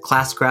go to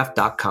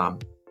classcraft.com.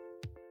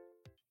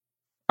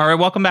 All right,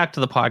 welcome back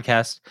to the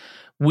podcast.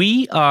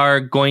 We are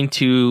going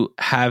to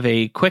have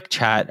a quick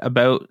chat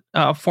about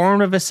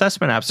formative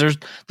assessment apps.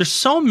 There's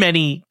so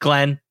many,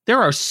 Glenn.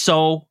 There are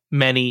so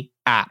many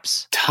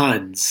apps.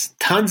 Tons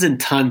and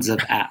tons of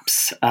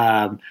apps.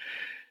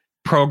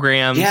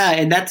 Programs. Yeah,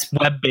 and that's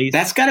web-based.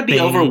 That's got to be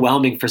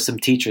overwhelming for some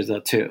teachers, though,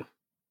 too,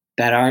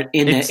 that are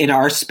in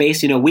our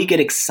space. We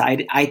get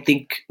excited. I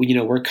think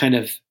we're kind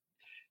of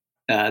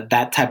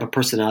that type of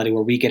personality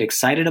where we get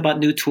excited about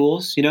new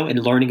tools, and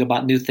learning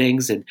about new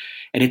things, and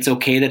it's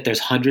okay that there's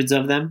hundreds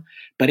of them,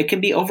 but it can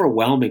be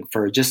overwhelming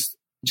for just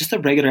a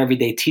regular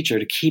everyday teacher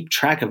to keep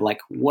track of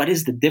what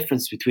is the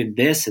difference between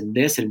this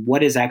and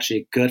what is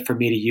actually good for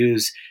me to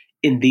use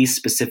in these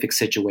specific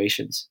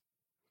situations.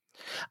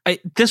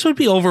 This would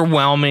be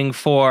overwhelming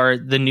for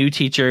the new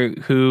teacher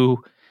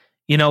who,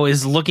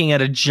 is looking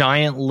at a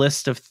giant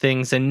list of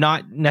things and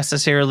not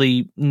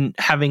necessarily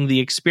having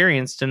the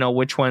experience to know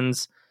which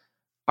ones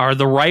are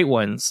the right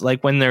ones.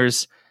 Like when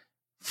there's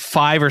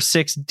 5 or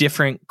 6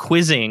 different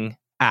quizzing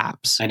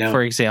apps,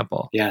 for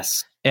example.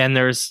 Yes. And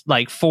there's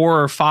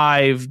 4 or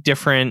 5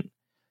 different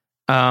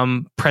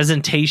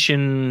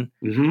presentation,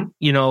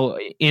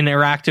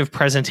 interactive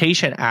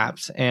presentation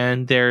apps.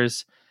 And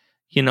there's,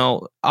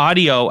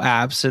 audio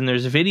apps and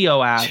there's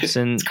video apps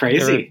and it's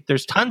crazy.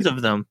 There's tons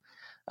of them.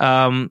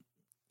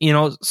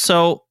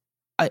 So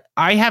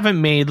I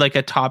haven't made like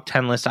a top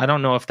 10 list. I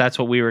don't know if that's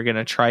what we were going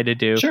to try to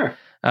do. Sure.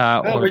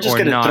 We're just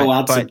going to throw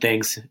out some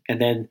things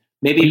and then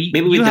maybe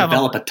we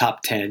develop a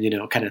top 10,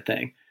 kind of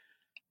thing.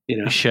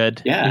 We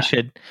should. Yeah. We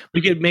should.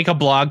 We could make a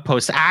blog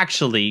post.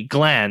 Actually,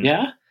 Glenn.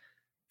 Yeah.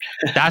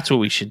 That's what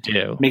we should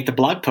do. Make the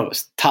blog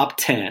post. Top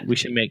 10. We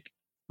should make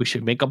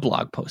a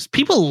blog post.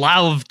 People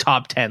love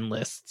top 10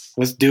 lists.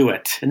 Let's do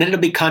it. And then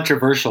it'll be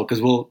controversial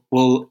because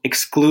we'll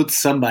exclude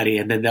somebody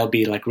and then they'll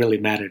be like really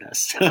mad at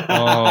us.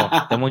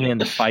 Then we'll get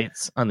into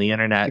fights on the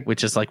internet,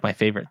 which is like my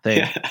favorite thing.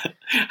 Yeah.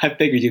 I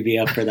figured you'd be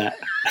up for that.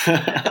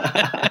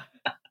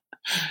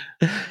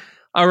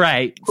 All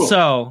right. Cool.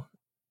 So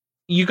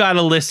you got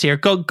a list here.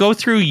 Go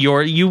through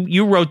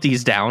you wrote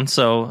these down.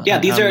 So yeah,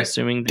 these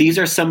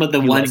are some of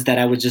the ones that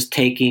I was just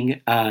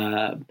taking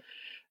a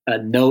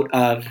note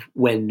of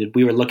when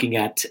we were looking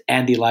at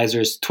Andy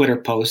Leiser's Twitter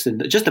post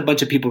and just a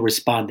bunch of people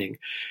responding.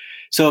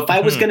 So if I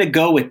was going to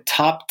go with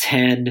top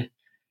 10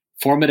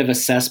 formative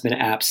assessment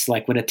apps,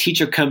 like when a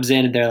teacher comes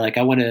in and they're like,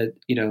 I want to,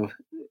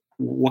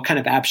 what kind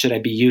of app should I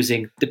be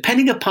using?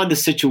 Depending upon the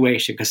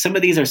situation, because some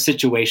of these are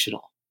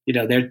situational.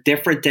 They're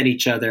different than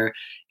each other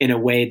in a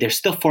way. They're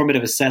still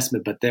formative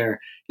assessment, but they're,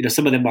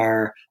 some of them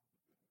are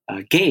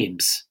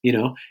games,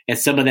 and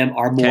some of them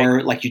are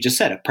more, like you just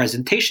said, a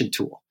presentation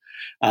tool.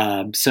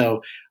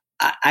 So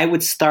I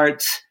would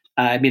start,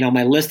 on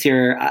my list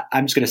here,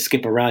 I'm just going to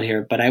skip around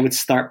here, but I would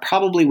start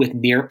probably with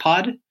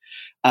Nearpod.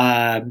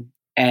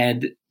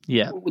 And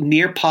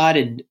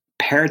Nearpod and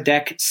Pear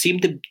Deck seem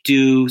to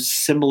do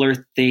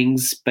similar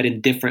things, but in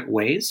different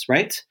ways,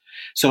 right?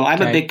 So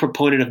I'm a big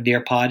proponent of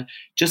Nearpod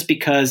just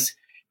because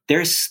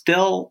there's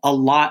still a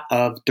lot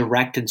of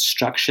direct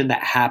instruction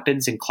that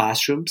happens in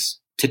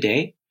classrooms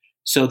today.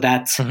 So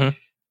that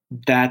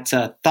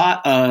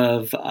thought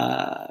of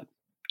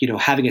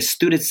having a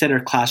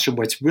student-centered classroom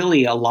where it's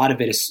really a lot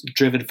of it is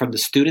driven from the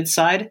student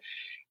side,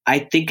 I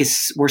think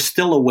we're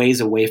still a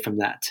ways away from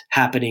that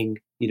happening,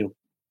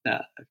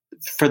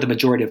 for the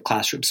majority of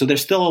classrooms. So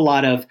there's still a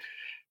lot of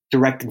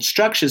direct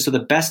instruction. So the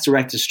best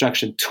direct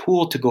instruction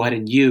tool to go ahead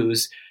and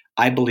use,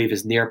 I believe,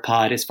 is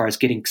Nearpod as far as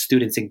getting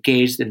students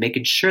engaged and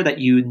making sure that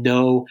you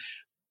know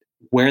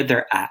where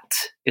they're at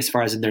as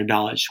far as in their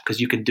knowledge, because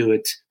you can do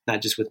it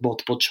not just with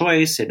multiple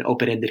choice and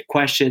open-ended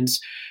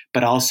questions,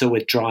 but also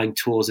with drawing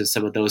tools and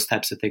some of those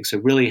types of things. So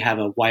really have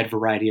a wide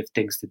variety of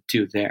things to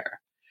do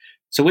there.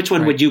 So which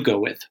one would you go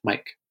with,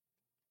 Mike?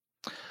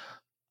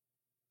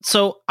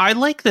 So I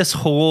like this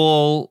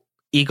whole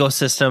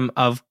ecosystem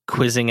of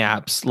quizzing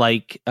apps,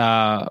 like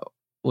GimKit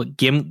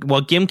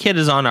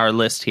is on our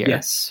list here.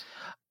 Yes.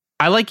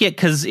 I like it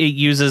because it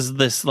uses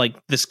this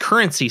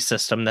currency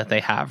system that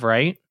they have,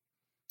 right?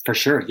 For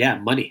sure. Yeah.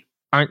 Money.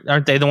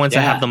 Aren't they the ones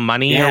that have the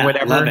money or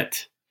whatever? Love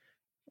it.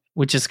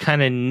 Which is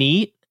kind of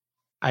neat.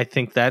 I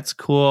think that's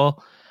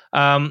cool.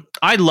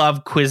 I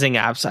love quizzing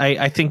apps.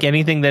 I think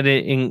anything that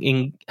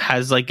it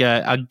has like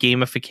a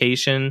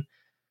gamification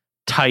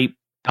type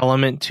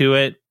element to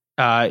it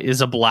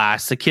is a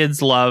blast. The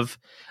kids love,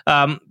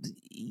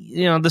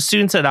 the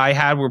students that I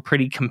had were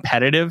pretty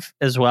competitive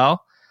as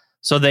well.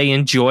 So they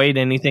enjoyed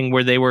anything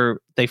where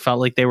they felt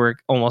like they were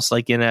almost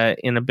like in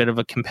a bit of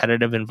a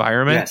competitive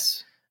environment.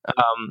 Yes.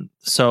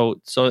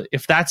 So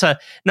if that's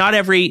not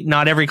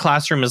every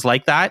classroom is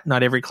like that.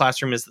 Not every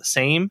classroom is the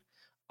same,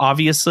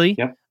 obviously.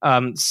 Yep.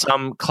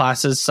 Some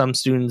classes, some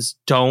students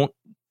don't,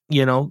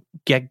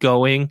 get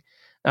going,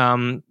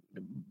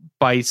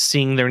 by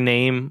seeing their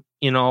name,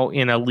 in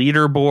a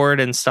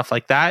leaderboard and stuff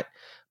like that.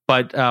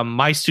 But,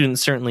 my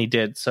students certainly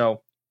did.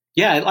 So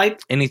yeah,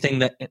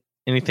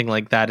 anything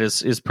like that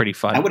is pretty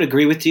fun. I would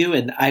agree with you.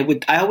 And I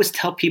always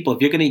tell people,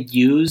 if you're going to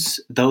use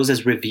those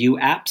as review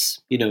apps,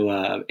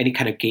 any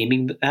kind of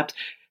gaming apps,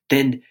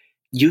 then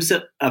use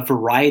a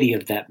variety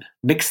of them,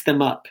 mix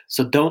them up.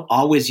 So don't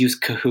always use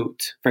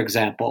Kahoot, for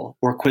example,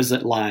 or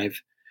Quizlet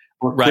Live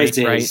or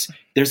Quizzes. Right.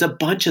 There's a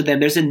bunch of them.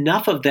 There's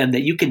enough of them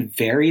that you can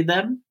vary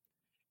them,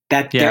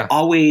 that they're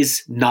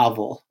always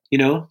novel.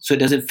 So it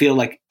doesn't feel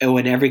like,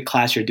 in every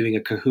class you're doing a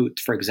Kahoot,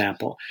 for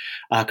example.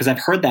 Because I've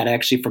heard that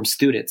actually from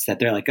students, that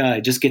they're like,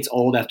 it just gets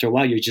old after a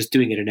while. You're just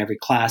doing it in every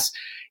class.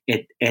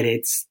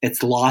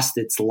 It's lost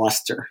its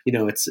luster, and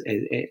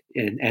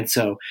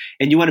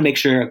you want to make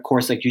sure, of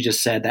course, like you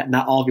just said, that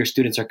not all of your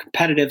students are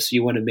competitive. So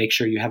you want to make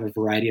sure you have a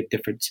variety of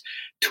different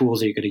tools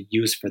that you're going to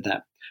use for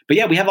them. But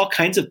yeah, we have all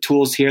kinds of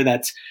tools here.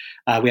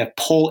 We have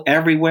Poll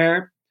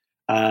Everywhere.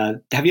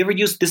 Have you ever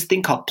used this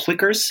thing called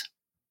Plickers?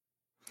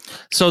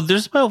 So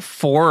there's about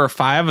 4 or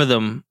 5 of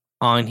them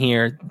on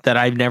here that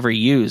I've never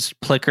used.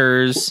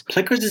 Plickers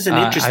is an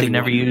interesting. I've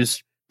never one.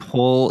 used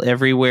Poll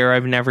Everywhere.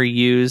 I've never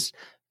used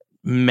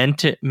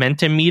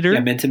Mentimeter. Yeah,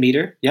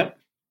 Mentimeter. Yep.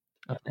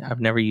 I've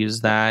never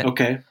used that.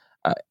 Okay.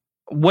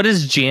 What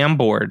is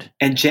Jamboard?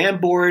 And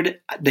Jamboard,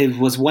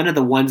 was one of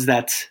the ones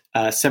that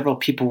several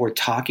people were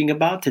talking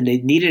about, and they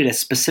needed a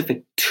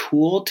specific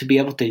tool to be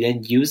able to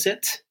then use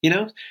it.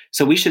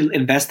 So we should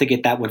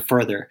investigate that one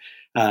further.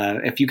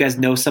 If you guys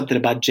know something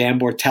about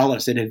Jamboard, tell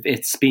us, and if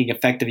it's being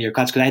effective in your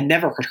class, because I had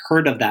never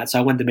heard of that. So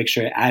I wanted to make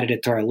sure I added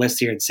it to our list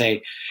here and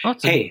say,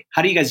 hey,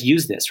 how do you guys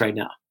use this right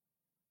now?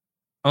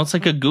 Oh, it's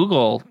like a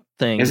Google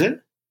thing. Is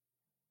it?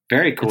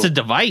 Very cool. It's a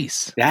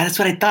device. Yeah, that's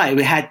what I thought.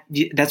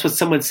 That's what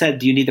someone said.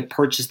 Do you need to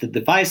purchase the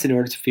device in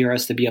order for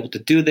us to be able to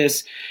do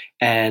this?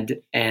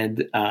 And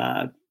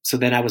so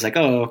then I was like,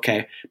 oh,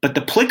 okay. But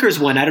the Plickers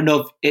one, I don't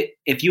know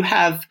if you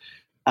have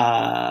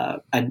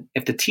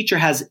if the teacher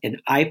has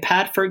an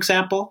iPad, for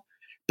example,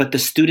 but the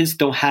students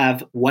don't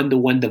have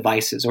one-to-one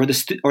devices, or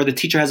the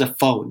teacher has a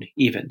phone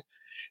even.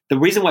 The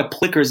reason why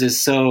Plickers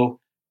is so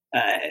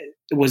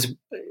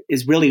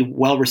is really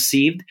well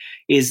received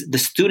is the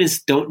students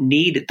don't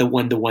need the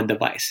one-to-one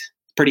device.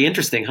 Pretty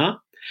interesting, huh?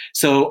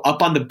 So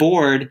up on the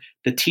board,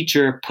 the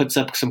teacher puts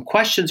up some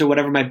questions or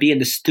whatever it might be, and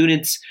the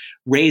students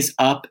raise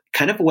up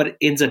kind of what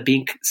ends up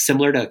being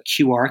similar to a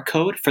QR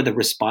code for the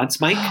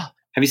response mic.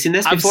 Have you seen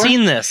this before? I've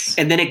seen this.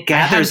 And then it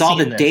gathers all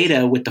the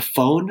data with the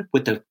phone,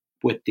 with the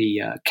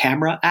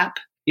camera app,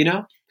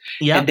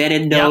 Yeah. And then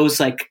it knows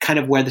like kind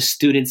of where the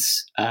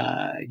students,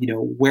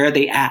 where are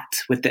they at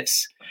with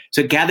this.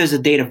 So it gathers the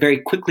data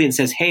very quickly and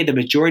says, hey, the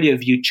majority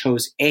of you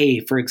chose A,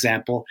 for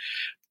example,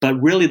 but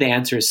really the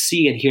answer is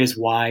C, and here's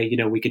why.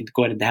 We can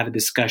go ahead and have a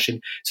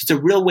discussion. So it's a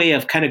real way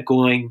of kind of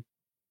going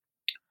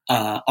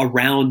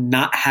around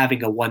not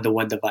having a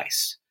one-to-one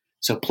device.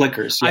 So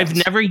Plickers. Yes. I've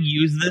never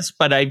used this,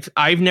 but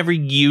I've never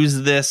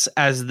used this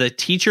as the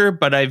teacher,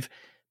 but I've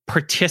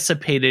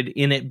participated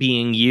in it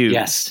being used.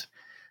 Yes.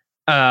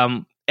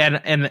 And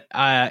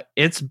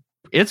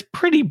it's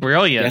pretty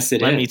brilliant. Yes,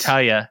 it let is. me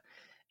tell you.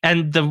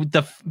 And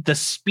the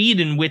speed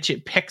in which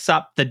it picks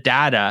up the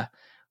data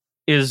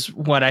is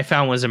what I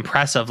found was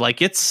impressive.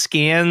 Like it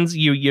scans,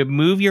 you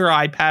move your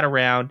iPad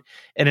around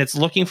and it's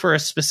looking for a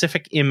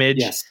specific image.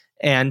 Yes.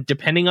 And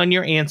depending on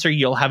your answer,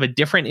 you'll have a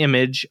different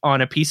image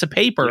on a piece of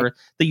paper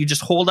that you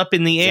just hold up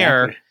in the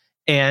air.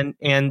 And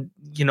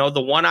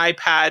the one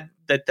iPad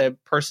that the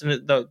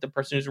person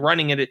who's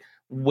running it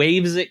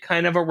waves it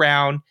kind of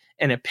around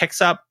and it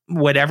picks up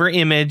whatever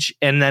image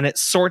and then it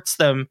sorts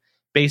them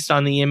based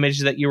on the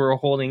image that you were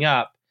holding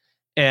up.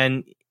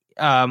 And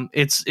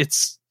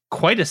it's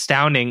quite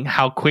astounding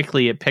how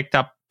quickly it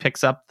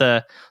picks up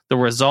the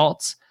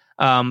results.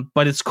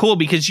 But it's cool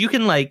because you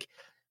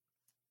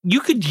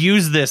could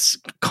use this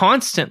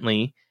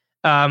constantly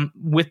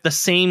with the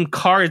same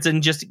cards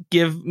and just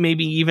give,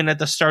 maybe even at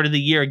the start of the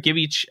year, give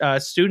each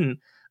student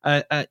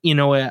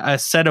a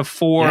set of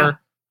 4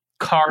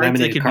 cards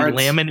that could be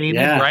laminated,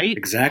 right?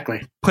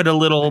 Exactly. Put a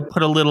little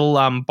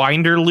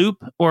binder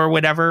loop or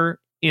whatever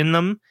in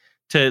them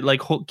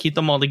to keep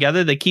them all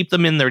together. They keep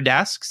them in their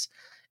desks,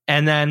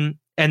 and then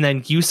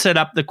you set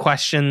up the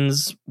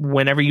questions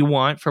whenever you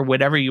want for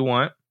whatever you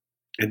want.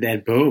 And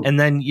then boom. And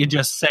then you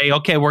just say,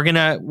 okay,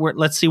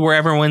 let's see where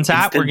everyone's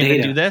at. We're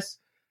going to do this.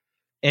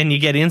 And you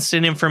get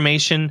instant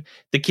information.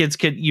 The kids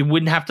you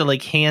wouldn't have to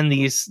hand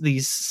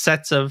these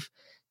sets of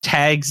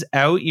tags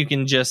out. You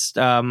can just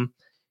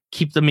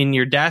keep them in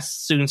your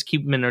desk. Students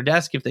keep them in their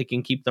desk if they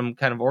can keep them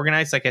kind of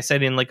organized. Like I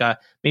said, in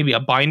maybe a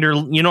binder,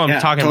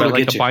 I'm talking about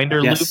a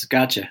binder loop. Yes,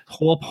 gotcha.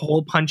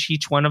 Hole punch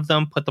each one of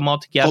them, put them all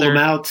together. Pull them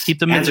out, keep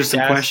them answer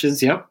some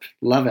questions. Yep.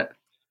 Love it.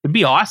 It'd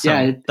be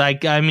awesome.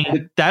 Yeah,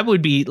 that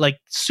would be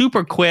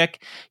super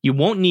quick. You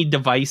won't need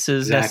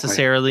devices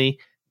necessarily.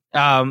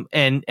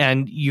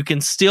 And you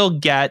can still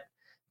get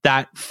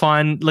that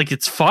fun.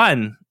 It's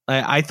fun.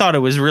 I thought it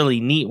was really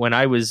neat when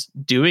I was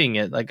doing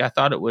it. I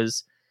thought it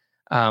was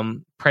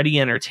pretty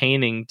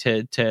entertaining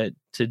to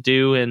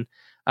do. And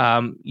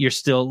you're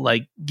still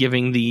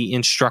giving the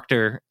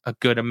instructor a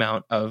good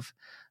amount of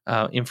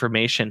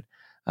information.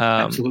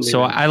 Absolutely.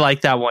 So I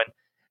like that one.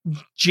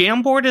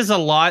 Jamboard is a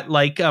lot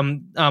like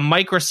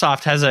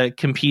Microsoft has a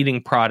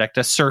competing product,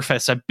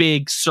 a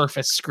big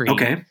Surface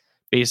screen,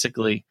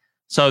 basically.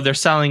 So they're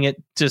selling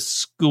it to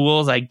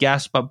schools, I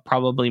guess, but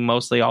probably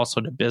mostly also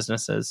to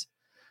businesses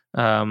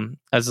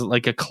as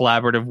a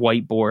collaborative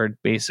whiteboard,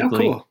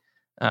 basically. Oh,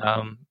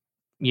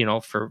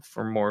 cool.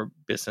 For more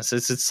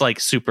businesses.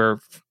 It's super,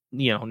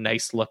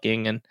 nice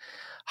looking and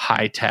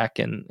high tech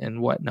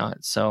and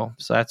whatnot. So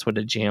that's what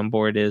a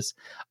Jamboard is.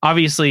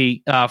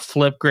 Obviously,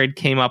 Flipgrid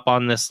came up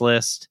on this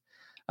list.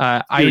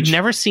 I had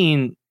never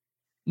seen.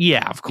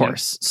 Yeah, of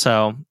course. Yeah.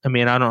 So, I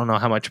don't know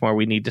how much more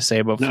we need to say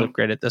about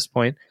Flipgrid at this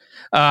point.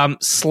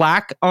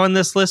 Slack on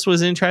this list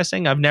was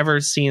interesting. I've never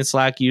seen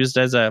Slack used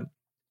as I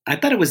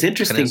thought it was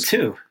interesting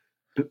too.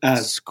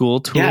 School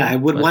tool. Yeah, I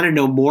would want to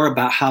know more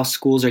about how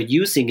schools are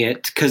using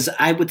it, because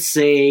I would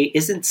say,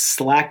 isn't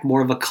Slack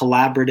more of a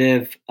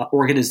collaborative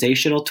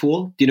organizational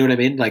tool? Do you know what I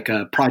mean? Like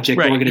a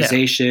project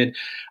organization,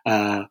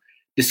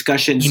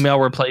 discussions, email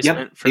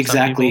replacement. For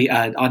exactly,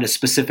 on a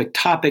specific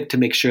topic to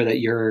make sure that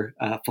you're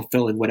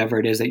fulfilling whatever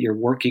it is that you're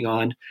working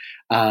on.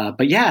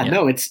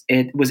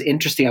 It was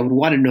interesting. I would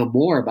want to know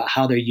more about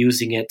how they're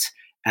using it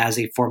as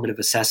a formative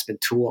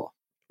assessment tool.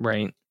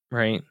 Right.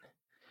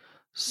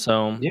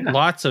 So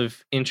lots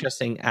of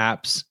interesting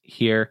apps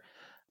here,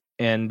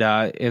 and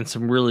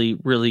some really,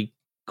 really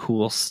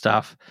cool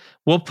stuff.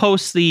 We'll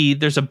post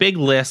there's a big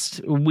list.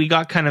 We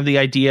got kind of the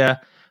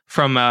idea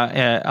from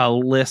a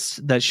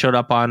list that showed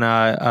up on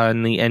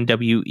the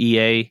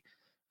NWEA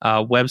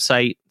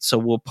website. So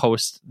we'll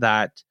post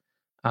that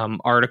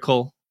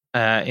article,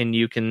 and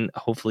you can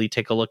hopefully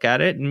take a look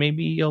at it, and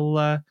maybe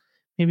you'll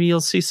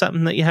see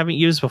something that you haven't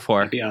used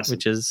before, awesome.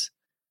 Which is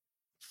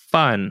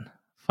fun.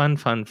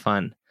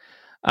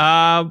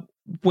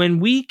 When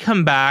we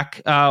come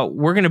back,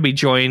 we're going to be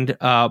joined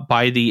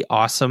by the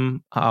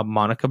awesome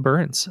Monica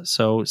Burns.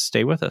 So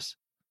stay with us.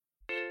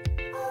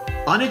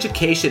 On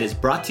Education is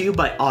brought to you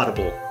by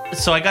Audible.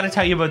 So I got to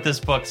tell you about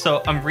this book.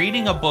 So I'm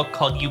reading a book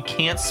called You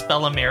Can't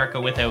Spell America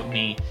Without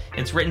Me.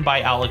 It's written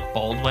by Alec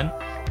Baldwin.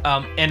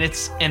 And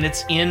it's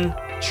in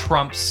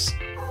Trump's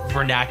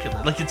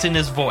vernacular. Like, it's in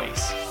his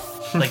voice.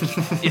 Like,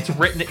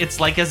 it's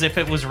like as if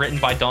it was written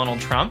by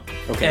Donald Trump.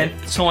 Okay.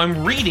 And so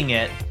I'm reading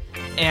it,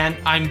 and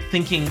I'm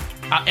thinking,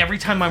 every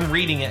time I'm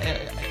reading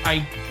it,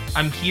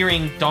 I'm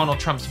hearing Donald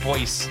Trump's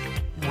voice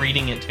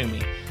reading it to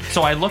me.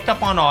 So I looked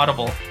up on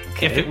Audible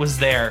if it was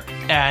there,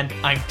 and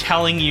I'm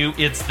telling you,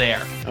 it's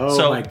there. Oh,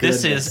 so my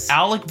this goodness. is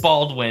Alec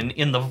Baldwin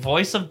in the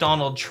voice of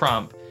Donald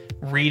Trump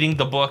reading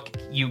the book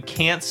You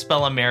Can't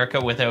Spell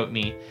America Without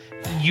Me.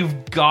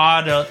 You've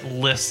gotta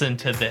listen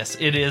to this.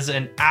 It is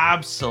an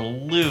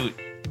absolute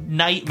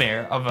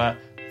nightmare of a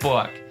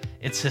book.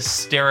 It's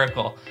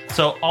hysterical.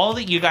 So all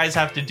that you guys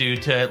have to do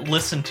to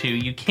listen to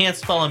You Can't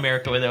Spell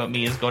America Without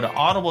Me is go to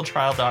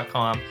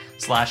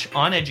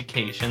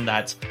audibletrial.com/oneducation.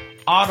 That's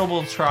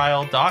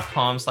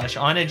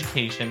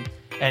audibletrial.com/oneducation.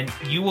 And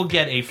you will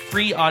get a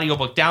free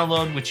audiobook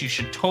download, which you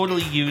should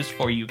totally use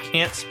for You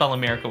Can't Spell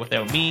America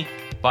Without Me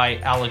by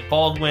Alec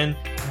Baldwin,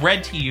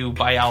 read to you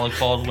by Alec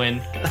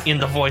Baldwin in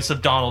the voice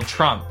of Donald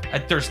Trump.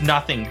 There's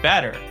nothing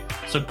better.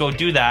 So go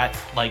do that,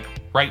 like,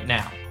 right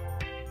now.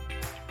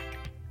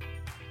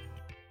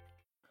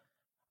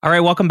 All right,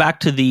 welcome back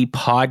to the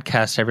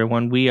podcast,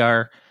 everyone. We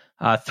are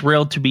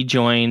thrilled to be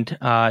joined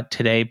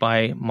today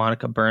by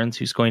Monica Burns,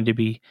 who's going to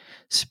be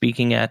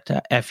speaking at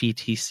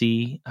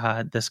FETC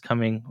this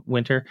coming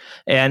winter.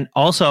 And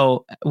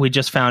also, we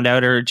just found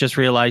out or just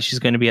realized she's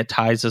going to be at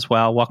TIES as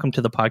well. Welcome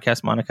to the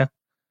podcast, Monica.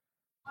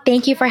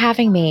 Thank you for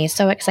having me.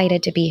 So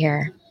excited to be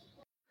here.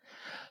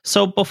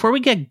 So before we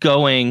get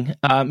going,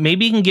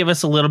 maybe you can give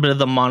us a little bit of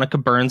the Monica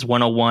Burns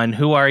 101.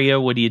 Who are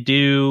you? What do you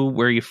do?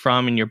 Where are you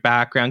from and your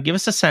background? Give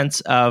us a sense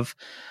of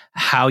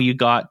how you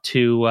got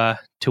to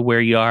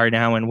where you are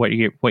now and what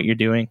you're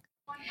doing.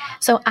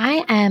 So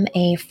I am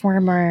a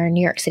former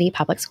New York City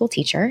public school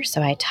teacher.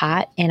 So I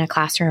taught in a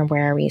classroom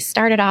where we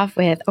started off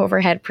with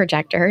overhead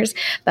projectors,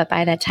 but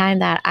by the time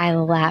that I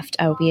left,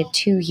 we had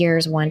 2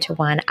 years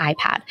one-to-one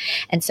iPad.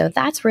 And so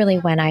that's really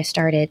when I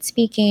started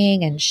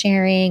speaking and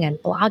sharing and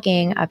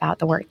blogging about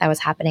the work that was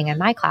happening in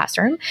my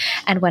classroom.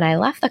 And when I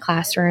left the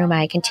classroom,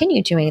 I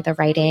continued doing the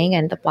writing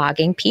and the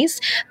blogging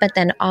piece, but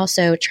then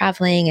also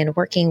traveling and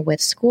working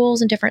with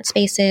schools in different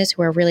spaces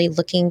who are really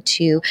looking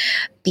to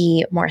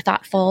be more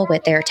thoughtful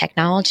with their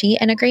technology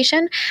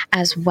integration,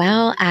 as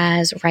well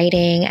as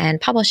writing and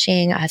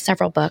publishing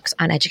several books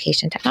on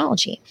education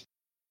technology.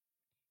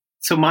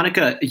 So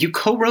Monica, you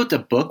co-wrote a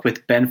book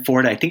with Ben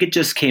Ford. I think it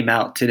just came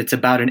out, and it's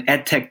about an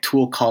edtech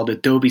tool called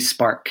Adobe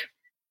Spark.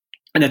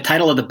 And the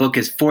title of the book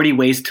is 40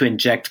 Ways to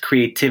Inject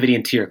Creativity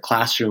into Your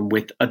Classroom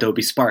with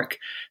Adobe Spark.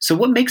 So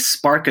what makes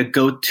Spark a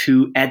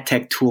go-to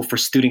edtech tool for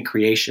student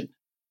creation?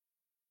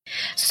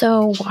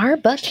 So our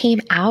book came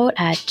out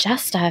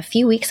just a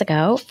few weeks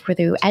ago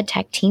through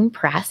EdTech Team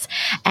Press,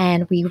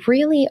 and we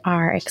really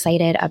are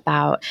excited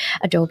about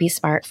Adobe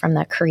Spark from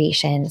the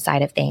creation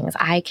side of things.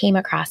 I came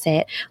across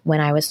it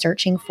when I was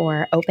searching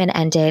for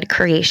open-ended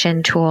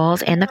creation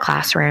tools in the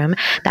classroom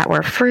that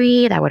were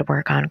free, that would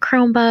work on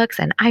Chromebooks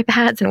and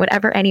iPads and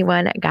whatever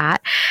anyone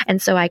got.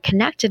 And so I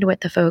connected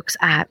with the folks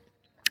at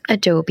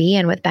Adobe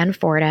and with Ben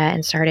Forda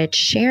and started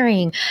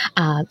sharing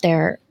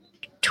their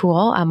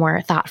tool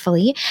more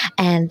thoughtfully.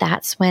 And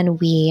that's when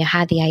we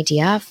had the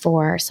idea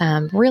for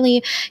some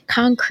really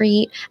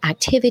concrete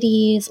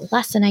activities,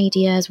 lesson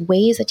ideas,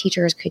 ways that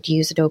teachers could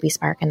use Adobe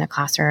Spark in the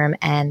classroom.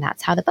 And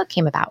that's how the book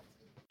came about.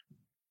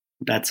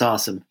 That's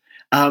awesome.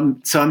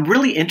 So I'm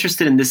really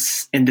interested in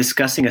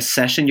discussing a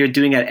session you're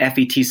doing at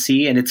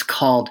FETC, and it's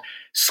called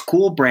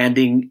School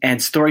Branding and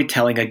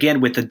Storytelling,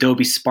 again with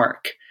Adobe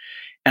Spark.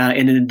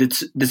 And in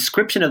the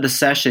description of the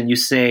session, you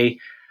say,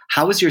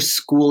 how is your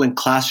school and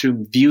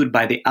classroom viewed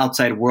by the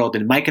outside world?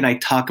 And Mike and I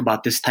talk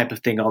about this type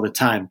of thing all the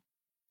time.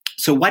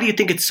 So why do you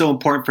think it's so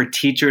important for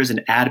teachers and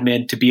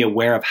admin to be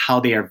aware of how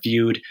they are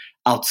viewed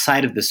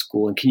outside of the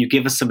school? And can you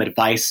give us some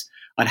advice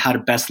on how to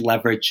best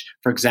leverage,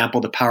 for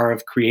example, the power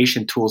of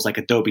creation tools like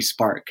Adobe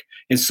Spark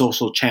in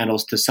social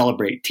channels to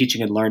celebrate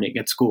teaching and learning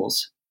at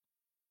schools?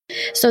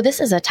 So this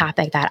is a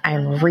topic that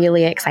I'm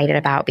really excited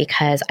about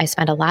because I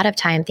spend a lot of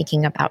time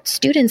thinking about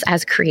students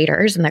as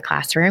creators in the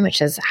classroom,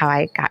 which is how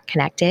I got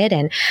connected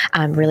and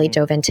really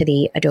dove into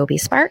the Adobe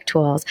Spark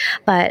tools.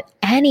 But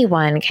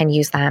anyone can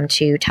use them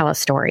to tell a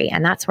story,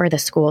 and that's where the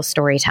school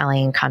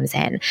storytelling comes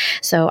in.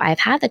 So I've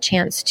had the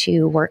chance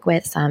to work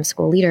with some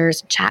school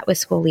leaders, chat with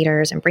school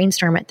leaders, and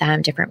brainstorm with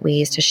them different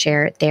ways to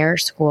share their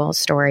school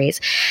stories.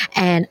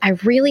 And I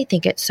really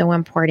think it's so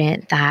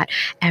important that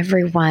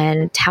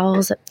everyone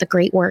tells the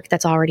great work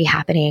that's already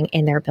happening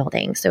in their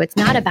building. So it's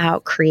not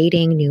about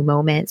creating new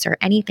moments or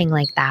anything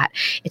like that.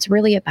 It's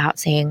really about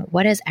saying,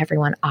 what is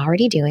everyone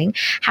already doing?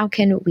 How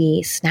can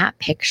we snap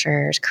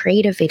pictures,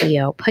 create a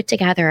video, put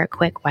together a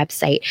quick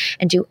website,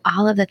 and do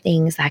all of the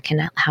things that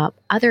can help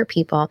other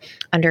people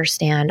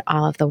understand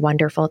all of the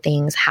wonderful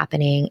things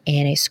happening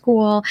in a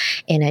school,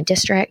 in a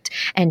district,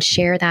 and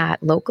share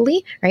that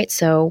locally, right?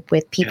 So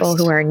with people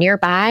who are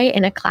nearby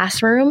in a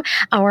classroom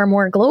or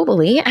more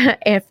globally,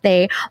 if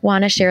they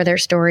want to share their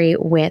story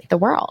with the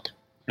world.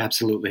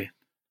 Absolutely.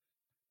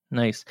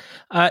 Nice.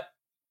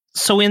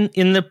 So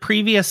in the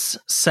previous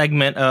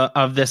segment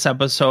of this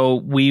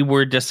episode, we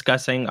were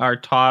discussing our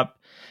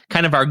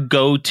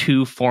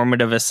go-to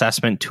formative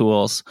assessment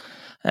tools.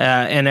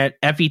 And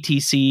at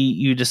FETC,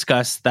 you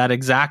discussed that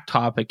exact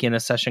topic in a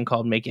session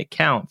called Make It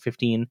Count,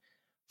 15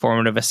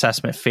 formative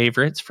assessment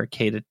favorites for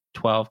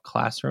K-12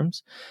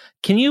 classrooms.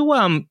 Can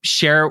you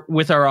share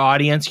with our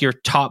audience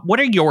what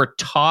are your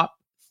top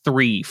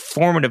 3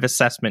 formative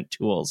assessment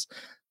tools?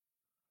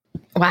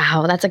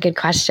 Wow, that's a good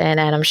question.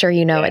 And I'm sure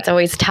it's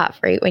always tough,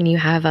 right? When you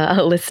have a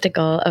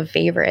listicle of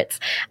favorites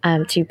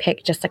to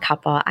pick just a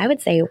couple. I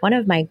would say one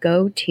of my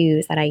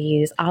go-tos that I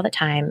use all the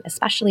time,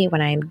 especially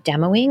when I'm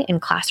demoing in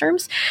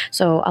classrooms.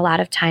 So a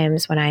lot of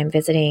times when I'm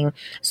visiting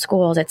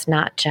schools, it's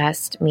not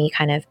just me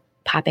kind of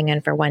popping in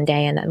for one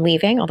day and then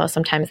leaving, although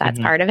sometimes that's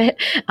part of it.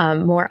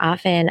 More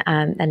often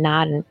than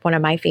not, and one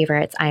of my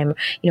favorites, I'm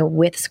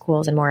with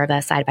schools in more of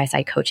a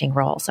side-by-side coaching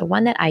role. So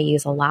one that I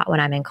use a lot when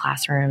I'm in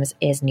classrooms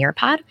is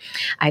Nearpod.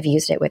 I've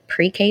used it with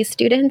pre-K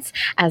students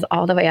as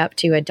all the way up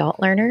to adult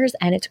learners,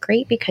 and it's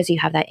great because you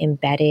have that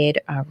embedded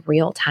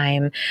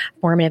real-time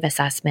formative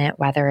assessment,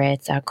 whether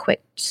it's a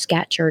quick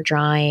sketch or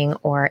drawing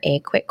or a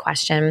quick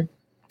question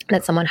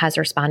that someone has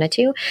responded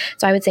to.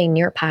 So I would say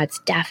Nearpod's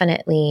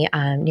definitely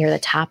near the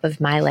top of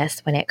my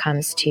list when it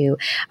comes to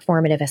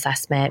formative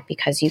assessment,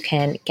 because you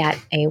can get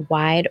a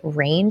wide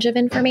range of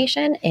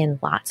information in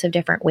lots of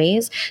different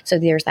ways. So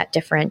there's that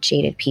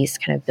differentiated piece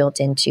kind of built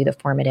into the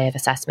formative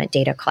assessment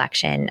data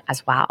collection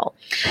as well.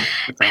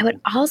 I would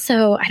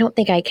also, I don't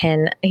think I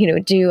can,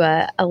 do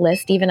a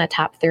list, even a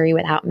top 3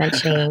 without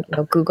mentioning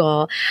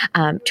Google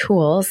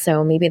tools.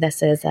 So maybe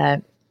this is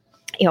a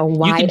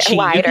wider. You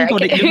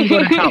can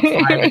go to top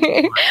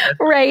 5.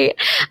 Right.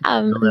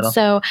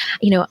 So,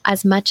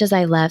 as much as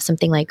I love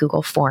something like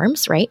Google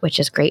Forms, right, which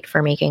is great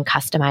for making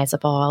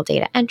customizable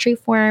data entry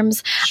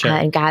forms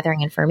and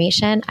gathering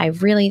information, I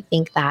really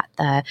think that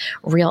the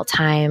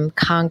real-time,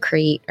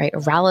 concrete, right,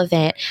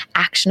 relevant,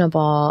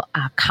 actionable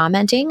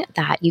commenting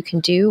that you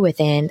can do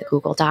within the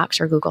Google Docs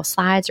or Google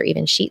Slides or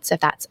even Sheets, if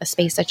that's a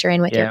space that you're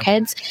in with your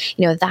kids,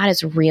 that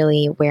is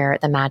really where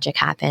the magic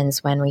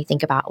happens when we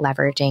think about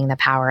leveraging the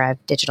power of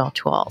digital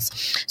tools.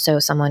 So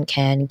someone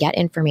can get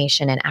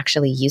information and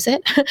actually use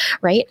it,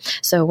 right?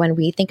 So when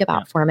we think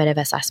about formative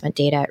assessment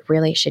data, it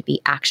really should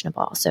be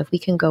actionable. So if we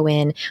can go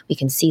in, we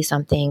can see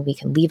something, we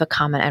can leave a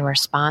comment and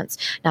response.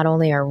 Not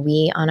only are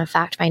we on a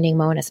fact-finding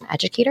mode as an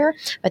educator,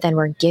 but then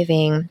we're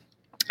giving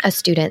a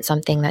student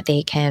something that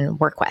they can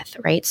work with,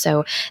 right?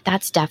 So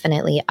that's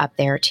definitely up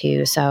there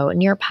too. So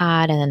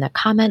Nearpod, and then the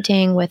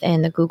commenting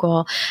within the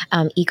Google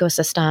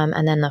ecosystem,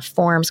 and then the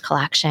forms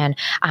collection,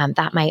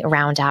 that might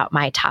round out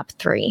my top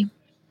 3.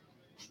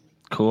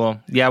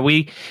 Cool. Yeah,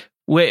 we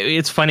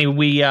it's funny.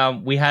 We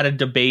had a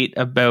debate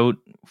about,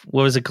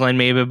 what was it, Glenn?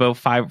 Maybe about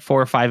 4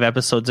 or 5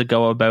 episodes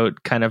ago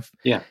about kind of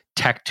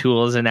tech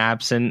tools and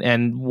apps,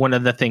 and one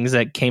of the things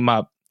that came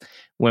up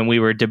when we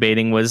were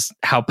debating was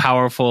how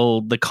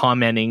powerful the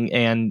commenting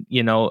and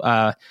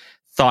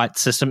thought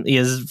system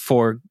is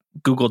for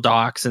Google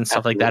Docs and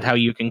stuff like that, how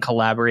you can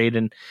collaborate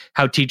and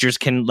how teachers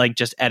can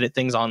just edit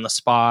things on the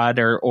spot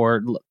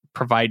or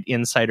provide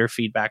insight or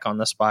feedback on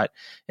the spot.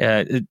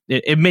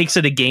 It makes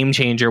it a game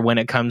changer when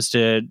it comes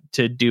to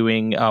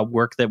doing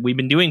work that we've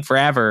been doing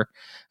forever.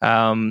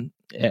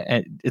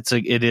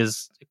 It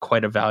is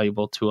quite a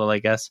valuable tool, I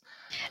guess.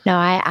 No,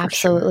 I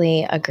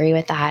absolutely agree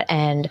with that.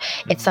 And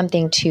it's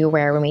something too,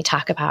 where when we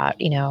talk about,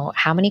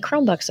 how many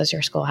Chromebooks does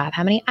your school have?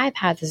 How many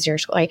iPads does your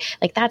school,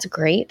 like that's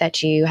great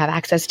that you have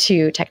access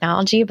to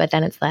technology, but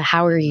then it's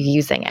how are you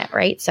using it,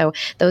 right? So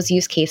those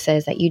use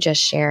cases that you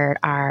just shared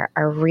are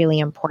really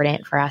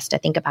important for us to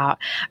think about,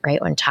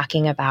 right? When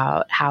talking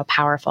about how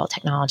powerful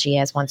technology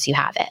is once you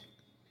have it.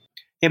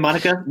 Hey,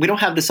 Monica, we don't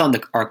have this on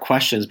our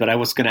questions, but I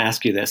was going to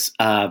ask you this.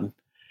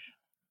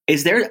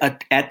 Is there a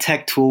ed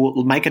tech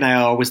tool? Mike and I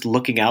are always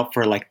looking out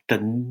for the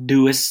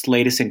newest,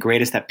 latest, and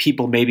greatest that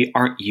people maybe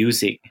aren't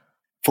using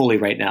fully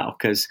right now.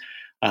 Because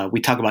we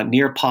talk about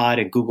Nearpod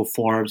and Google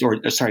Forms, or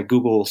sorry,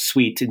 Google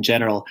Suite in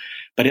general.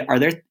 But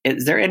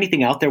is there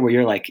anything out there where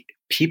you're like,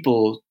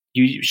 people,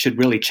 you should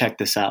really check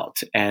this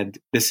out, and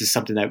this is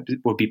something that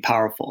would be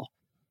powerful?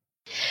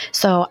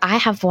 So I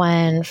have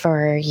one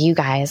for you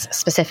guys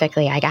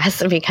specifically, I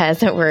guess,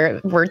 because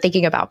we're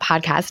thinking about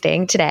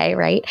podcasting today,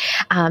 right?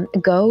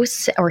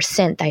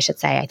 Synth, I should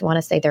say. I want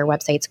to say their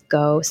website's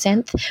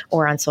GoSynth,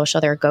 or on social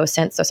they're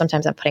GoSynth. So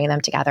sometimes I'm putting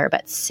them together,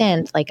 but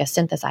Synth, like a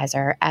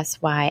synthesizer,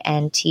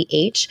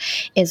 SYNTH,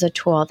 is a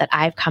tool that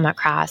I've come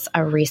across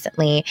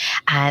recently.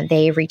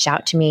 They reached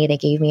out to me. They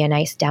gave me a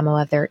nice demo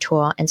of their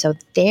tool, and so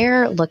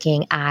they're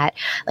looking at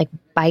like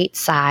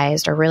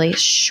bite-sized or really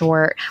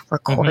short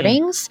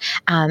recordings.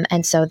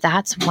 And so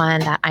that's one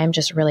that I'm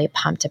just really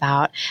pumped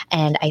about.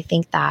 And I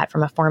think that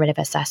from a formative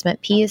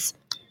assessment piece,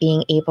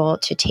 being able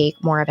to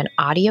take more of an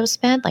audio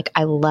spin, like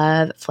I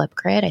love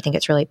Flipgrid. I think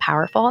it's really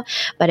powerful,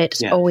 but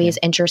it's always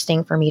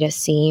interesting for me to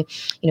see,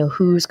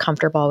 who's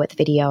comfortable with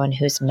video and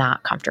who's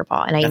not comfortable.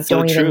 And I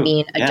don't even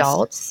mean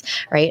adults,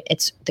 right?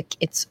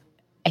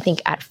 I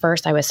think at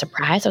first I was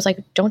surprised. I was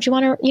like, don't you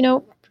want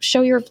to,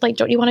 show your,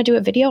 don't you want to do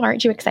a video?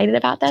 Aren't you excited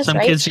about this? Some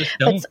right? kids just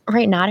don't. But,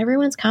 right. Not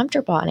everyone's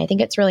comfortable. And I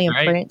think it's really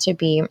important to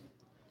be,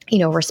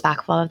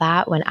 respectful of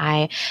that. When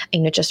I,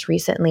 just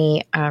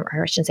recently,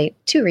 or I shouldn't say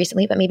too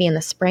recently, but maybe in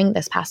this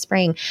past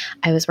spring,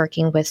 I was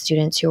working with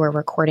students who were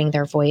recording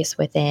their voice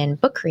within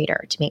Book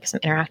Reader to make some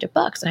interactive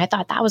books. And I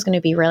thought that was going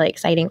to be really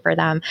exciting for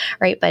them,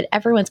 right? But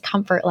everyone's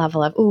comfort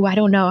level of, I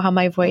don't know how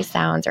my voice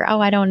sounds, or,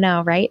 I don't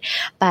know, right?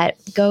 But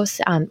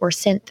Ghost or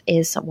Synth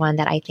is one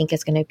that I think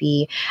is going to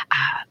be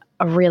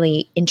a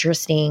really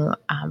interesting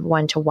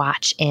one to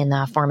watch in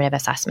the formative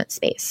assessment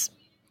space.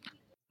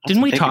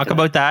 Didn't we talk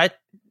about that?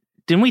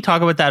 Didn't we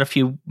talk about that a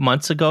few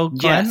months ago,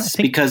 Glenn? Yes,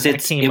 because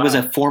it was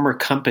a former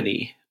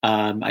company.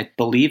 I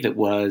believe it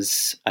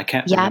was, I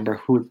can't remember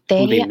who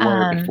they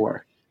were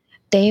before.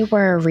 They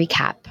were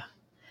Recap.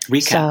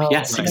 So,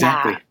 yes,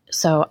 exactly.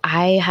 So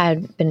I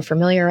had been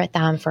familiar with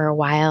them for a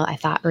while. I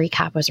thought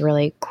Recap was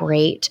really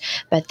great,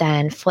 but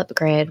then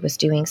Flipgrid was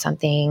doing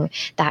something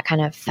that kind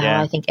of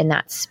fell, I think, in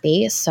that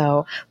space.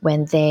 So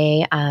when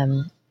they,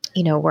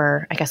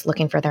 were, I guess,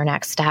 looking for their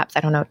next steps, I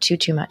don't know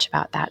too much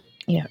about that,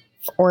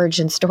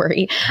 origin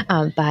story.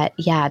 But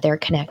yeah, they're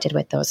connected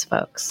with those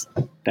folks.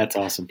 That's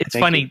awesome. It's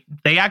funny.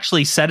 They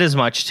actually said as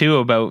much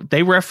too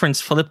they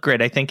referenced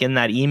Flipgrid, I think, in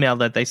that email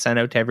that they sent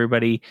out to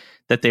everybody,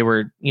 that they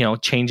were,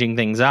 changing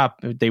things up.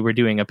 They were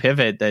doing a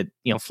pivot that,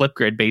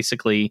 Flipgrid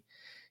basically,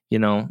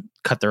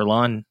 cut their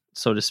lawn,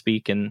 so to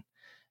speak, and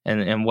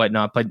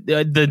whatnot. But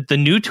the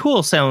new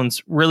tool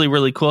sounds really,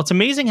 really cool. It's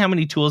amazing how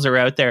many tools are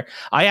out there.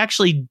 I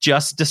actually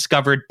just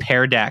discovered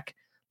Pear Deck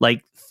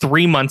like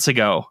 3 months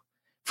ago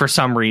for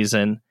some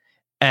reason,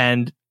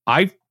 and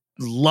I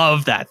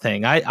love that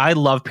thing. I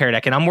love Pear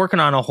Deck, and I'm working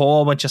on a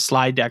whole bunch of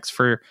slide decks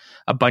for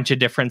a bunch of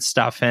different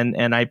stuff,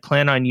 and I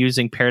plan on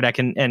using Pear Deck,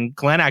 and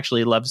Glenn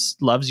actually loves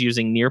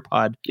using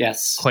Nearpod.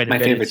 Yes, quite a my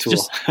bit. favorite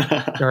tool.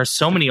 There are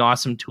so many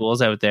awesome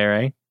tools out there,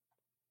 eh?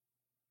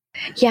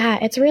 Yeah,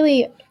 it's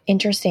really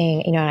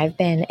interesting. I've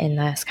been in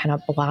this kind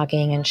of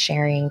blogging and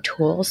sharing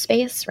tool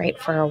space, right,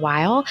 for a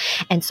while,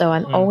 and so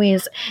I'm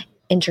always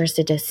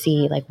interested to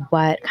see like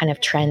what kind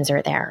of trends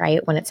are there, right?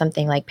 When it's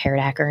something like Pear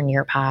Deck or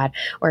Nearpod,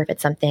 or if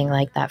it's something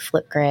like that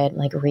Flipgrid,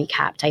 like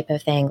Recap type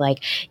of thing, like,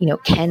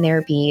 can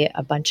there be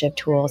a bunch of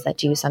tools that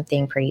do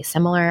something pretty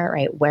similar,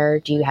 right? Where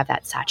do you have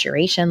that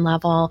saturation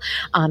level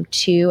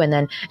too? And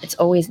then it's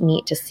always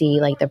neat to see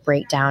like the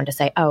breakdown to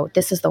say,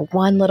 this is the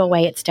one little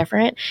way it's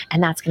different.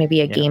 And that's going to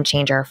be a game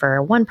changer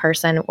for one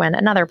person when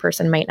another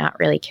person might not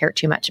really care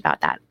too much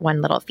about that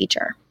one little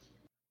feature.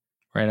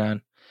 Right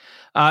on.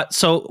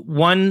 So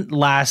one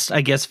last,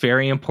 I guess,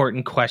 very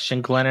important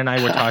question. Glenn and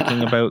I were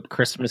talking about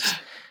Christmas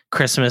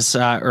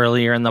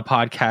earlier in the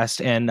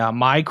podcast, and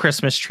my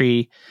Christmas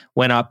tree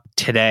went up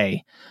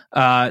today.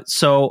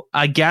 So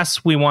I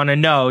guess we want to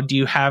know, do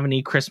you have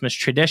any Christmas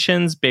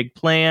traditions, big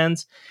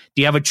plans?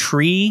 Do you have a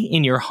tree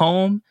in your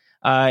home?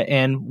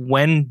 And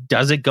when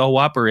does it go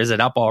up, or is it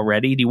up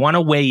already? Do you want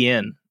to weigh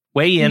in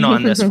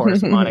on this for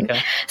us,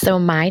 Monica? So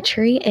my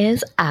tree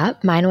is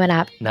up. Mine went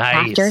up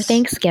after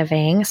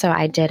Thanksgiving. So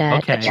I did a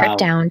trip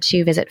down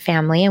to visit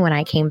family. And when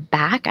I came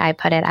back, I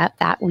put it up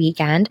that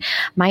weekend.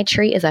 My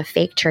tree is a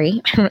fake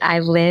tree. I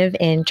live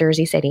in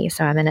Jersey City.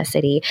 So I'm in a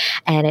city,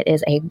 and it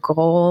is a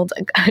gold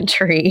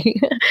tree,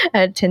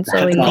 a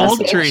tinselly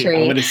gold tree.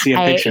 I want to see a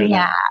picture of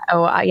that.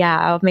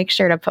 I'll make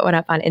sure to put one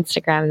up on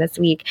Instagram this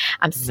week.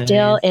 I'm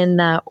still in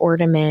the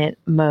ornament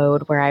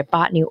mode where I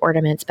bought new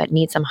ornaments, but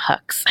need some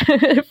hooks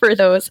for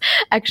those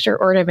extra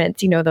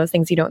ornaments, those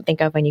things you don't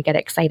think of when you get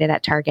excited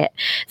at Target.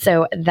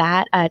 So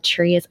that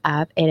tree is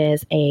up. It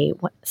is a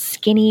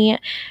skinny,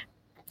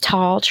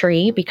 tall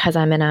tree because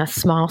I'm in a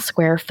small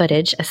square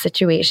footage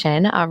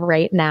situation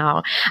right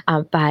now.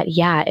 But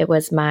yeah, it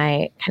was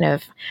my kind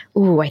of,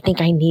 I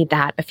think I need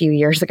that a few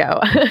years ago.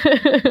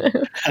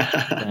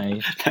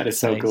 Nice. That is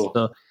so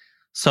cool.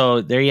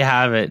 So there you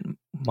have it.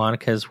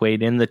 Monica's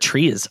weighed in. The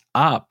tree is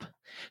up.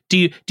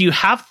 Do you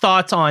have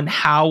thoughts on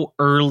how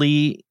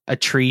early a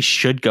tree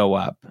should go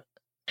up?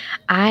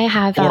 I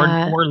have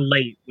or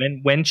late.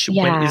 When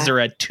is there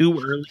a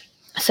too early?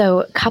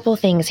 So a couple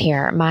things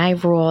here. My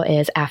rule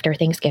is after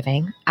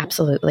Thanksgiving.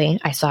 Absolutely.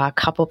 I saw a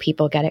couple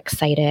people get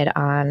excited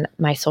on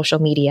my social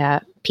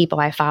media, people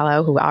I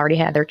follow who already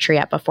had their tree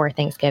up before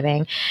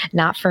Thanksgiving.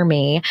 Not for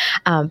me.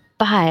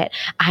 But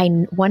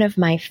one of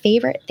my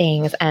favorite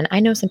things, and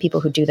I know some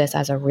people who do this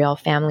as a real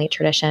family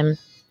tradition,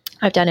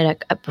 I've done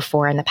it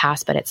before in the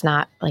past, but it's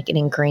not like an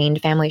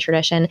ingrained family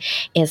tradition,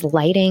 is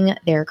lighting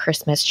their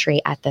Christmas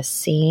tree at the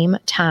same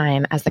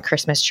time as the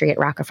Christmas tree at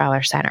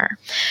Rockefeller Center.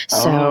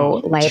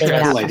 So lighting it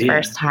up the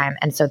first time.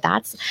 And so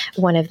that's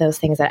one of those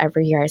things that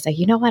every year I say,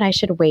 you know what, I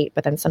should wait,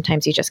 but then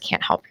sometimes you just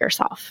can't help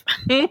yourself.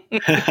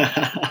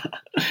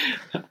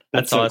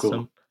 That's so awesome.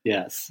 Cool.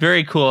 Yes.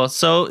 Very cool.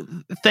 So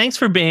thanks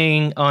for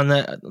being on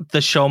the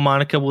show,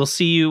 Monica. We'll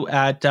see you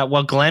at,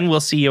 Glenn will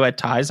see you at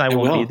TIES. I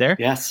won't be there.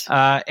 Yes.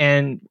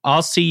 And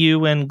I'll see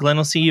you and Glenn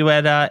will see you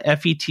at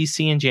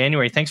FETC in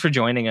January. Thanks for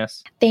joining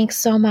us. Thanks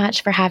so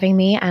much for having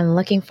me. I'm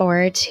looking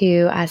forward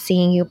to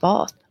seeing you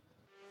both.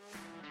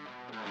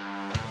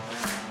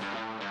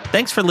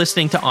 Thanks for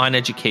listening to On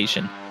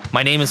Education.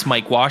 My name is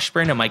Mike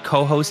Washburn and my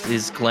co-host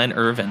is Glenn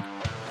Irvin.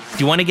 Do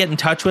you want to get in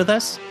touch with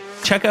us?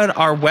 Check out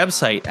our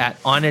website at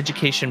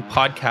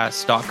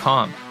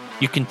oneducationpodcast.com.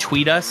 You can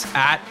tweet us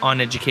at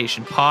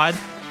oneducationpod.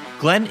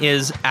 Glenn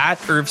is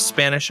at Irv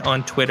Spanish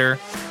on Twitter.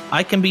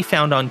 I can be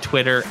found on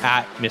Twitter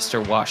at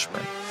Mr.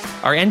 Washburn.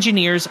 Our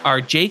engineers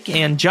are Jake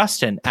and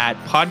Justin at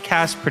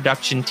Podcast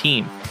Production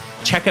Team.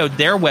 Check out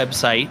their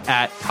website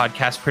at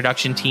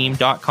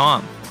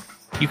podcastproductionteam.com.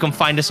 You can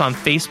find us on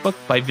Facebook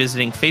by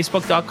visiting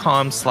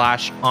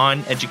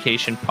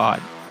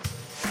facebook.com/oneducationpod.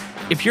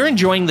 If you're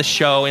enjoying the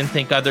show and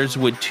think others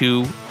would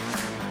too,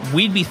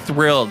 we'd be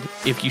thrilled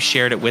if you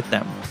shared it with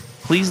them.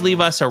 Please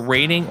leave us a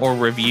rating or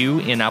review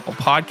in Apple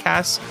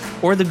Podcasts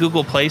or the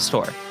Google Play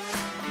Store.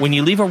 When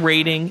you leave a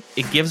rating,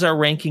 it gives our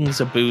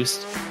rankings a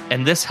boost,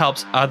 and this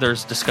helps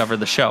others discover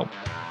the show.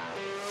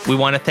 We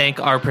want to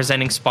thank our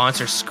presenting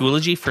sponsor,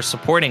 Schoology, for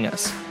supporting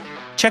us.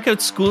 Check out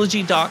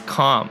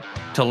Schoology.com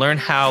to learn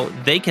how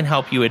they can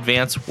help you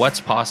advance what's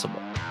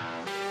possible.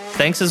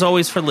 Thanks as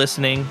always for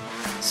listening.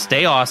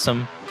 Stay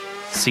awesome.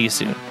 See you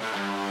soon.